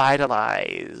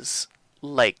revitalize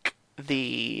like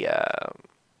the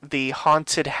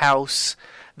haunted house,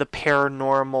 the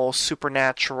paranormal,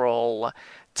 supernatural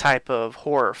type of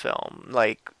horror film,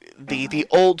 like the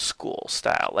old school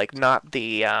style, like not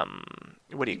the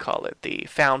what do you call it, the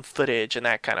found footage and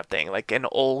that kind of thing, like an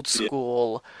old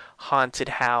school haunted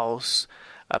house,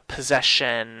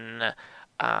 possession,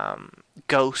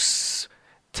 ghosts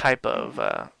type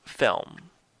of film.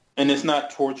 And it's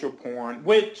not torture porn,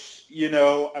 which, you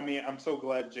know, I mean, I'm so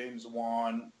glad James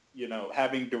Wan, you know,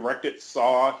 having directed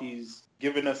Saw, he's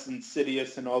given us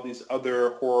Insidious and all these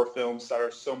other horror films that are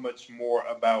so much more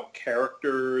about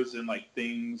characters and like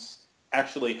things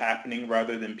actually happening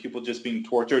rather than people just being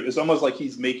tortured. It's almost like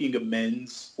he's making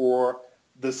amends for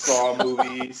the Saw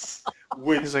movies,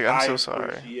 which he's like, I'm so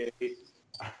sorry.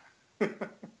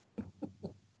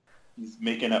 He's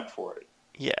making up for it.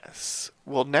 Yes.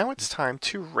 Well, now it's time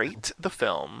to rate the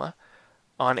film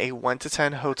on a 1 to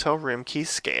 10 hotel room key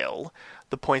scale.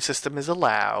 The point system is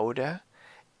allowed.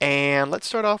 And let's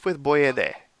start off with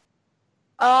Boyede.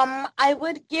 I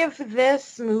would give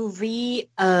this movie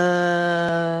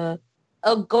a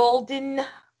golden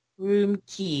room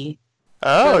key.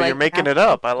 Oh, you're making it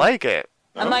up. I like it.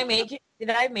 Did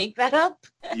I make that up?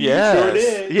 Yes. Sure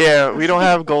did. Yeah, we don't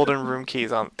have golden room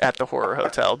keys at the horror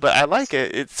hotel, but I like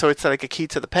it. It's like a key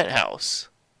to the penthouse.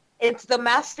 It's the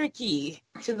master key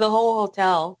to the whole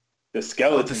hotel. The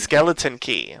skeleton. The skeleton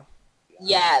key.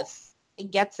 Yes,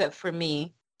 it gets it for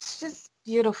me. It's just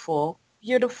beautiful,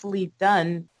 beautifully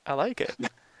done. I like it.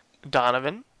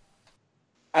 Donovan?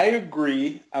 I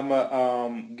agree. I'm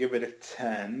gonna give it a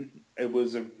 10. It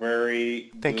was a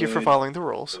very Thank you for following the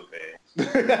rules.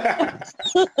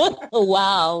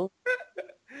 Wow.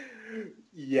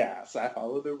 Yes, I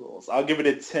follow the rules. I'll give it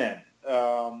a 10.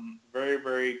 Very,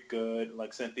 very good.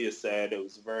 Like Cynthia said,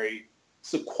 it's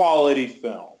a quality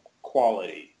film.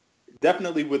 Quality.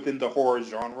 Definitely within the horror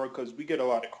genre, because we get a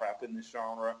lot of crap in this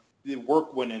genre. The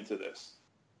work went into this.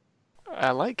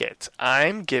 I like it.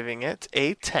 I'm giving it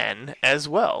a 10 as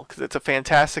well, because it's a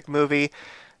fantastic movie.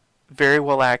 Very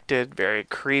well acted, very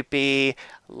creepy,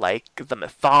 like the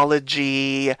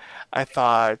mythology. I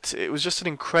thought it was just an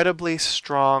incredibly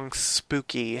strong,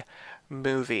 spooky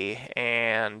movie.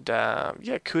 And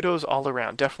yeah, kudos all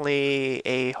around. Definitely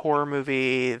a horror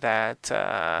movie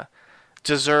that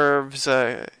deserves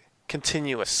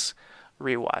continuous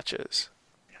rewatches.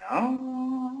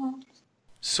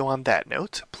 So on that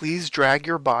note, please drag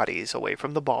your bodies away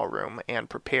from the ballroom and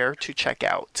prepare to check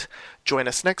out. Join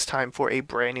us next time for a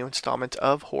brand new installment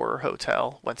of Horror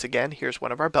Hotel. Once again, here's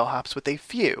one of our bellhops with a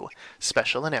few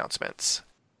special announcements.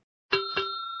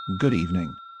 Good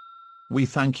evening. We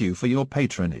thank you for your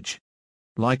patronage.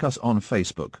 Like us on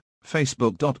Facebook,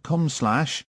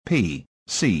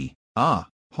 facebook.com/PCR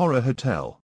Horror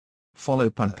Hotel. Follow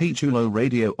Panpichulo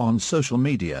Radio on social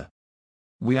media.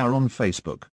 We are on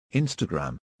Facebook,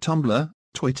 Instagram, Tumblr,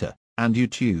 Twitter, and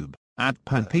YouTube, at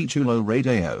Panpichulo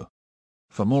Radio.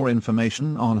 For more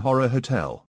information on Horror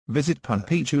Hotel, visit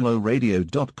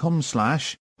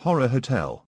panpichuloradio.com/Horror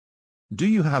Hotel. Do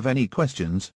you have any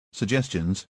questions,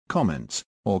 suggestions, comments,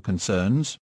 or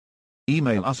concerns?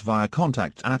 Email us via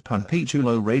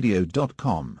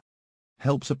contact@panpichuloradio.com.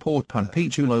 Help support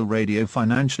Panpichulo Radio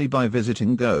financially by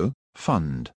visiting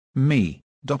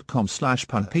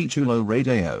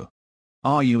gofundme.com/panpichuloradio.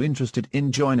 Are you interested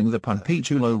in joining the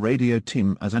Panpichulo Radio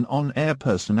team as an on-air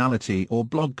personality or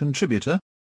blog contributor?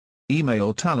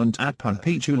 Email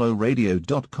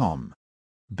talent@panpichuloradio.com.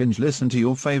 Binge listen to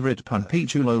your favorite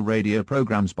Panpichulo Radio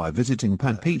programs by visiting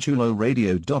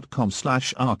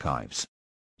panpichuloradio.com/archives.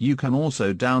 You can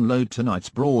also download tonight's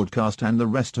broadcast and the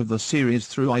rest of the series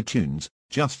through iTunes.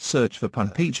 Just search for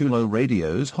Panpichulo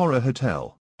Radio's Horror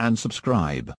Hotel and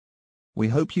subscribe. We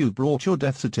hope you've brought your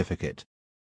death certificate.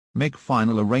 Make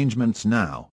final arrangements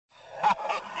now.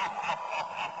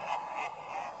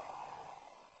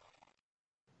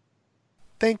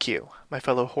 Thank you, my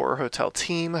fellow Horror Hotel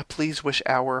team. Please wish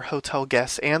our hotel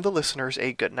guests and the listeners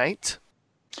a good night.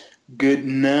 Good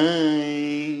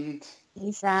night.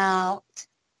 Peace out.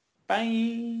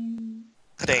 Bye.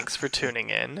 Thanks for tuning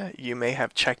in. You may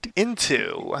have checked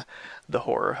into the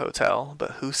Horror Hotel,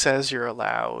 but who says you're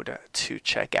allowed to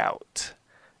check out?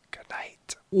 Good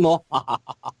night.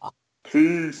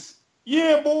 Peace.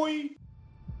 Yeah, boy.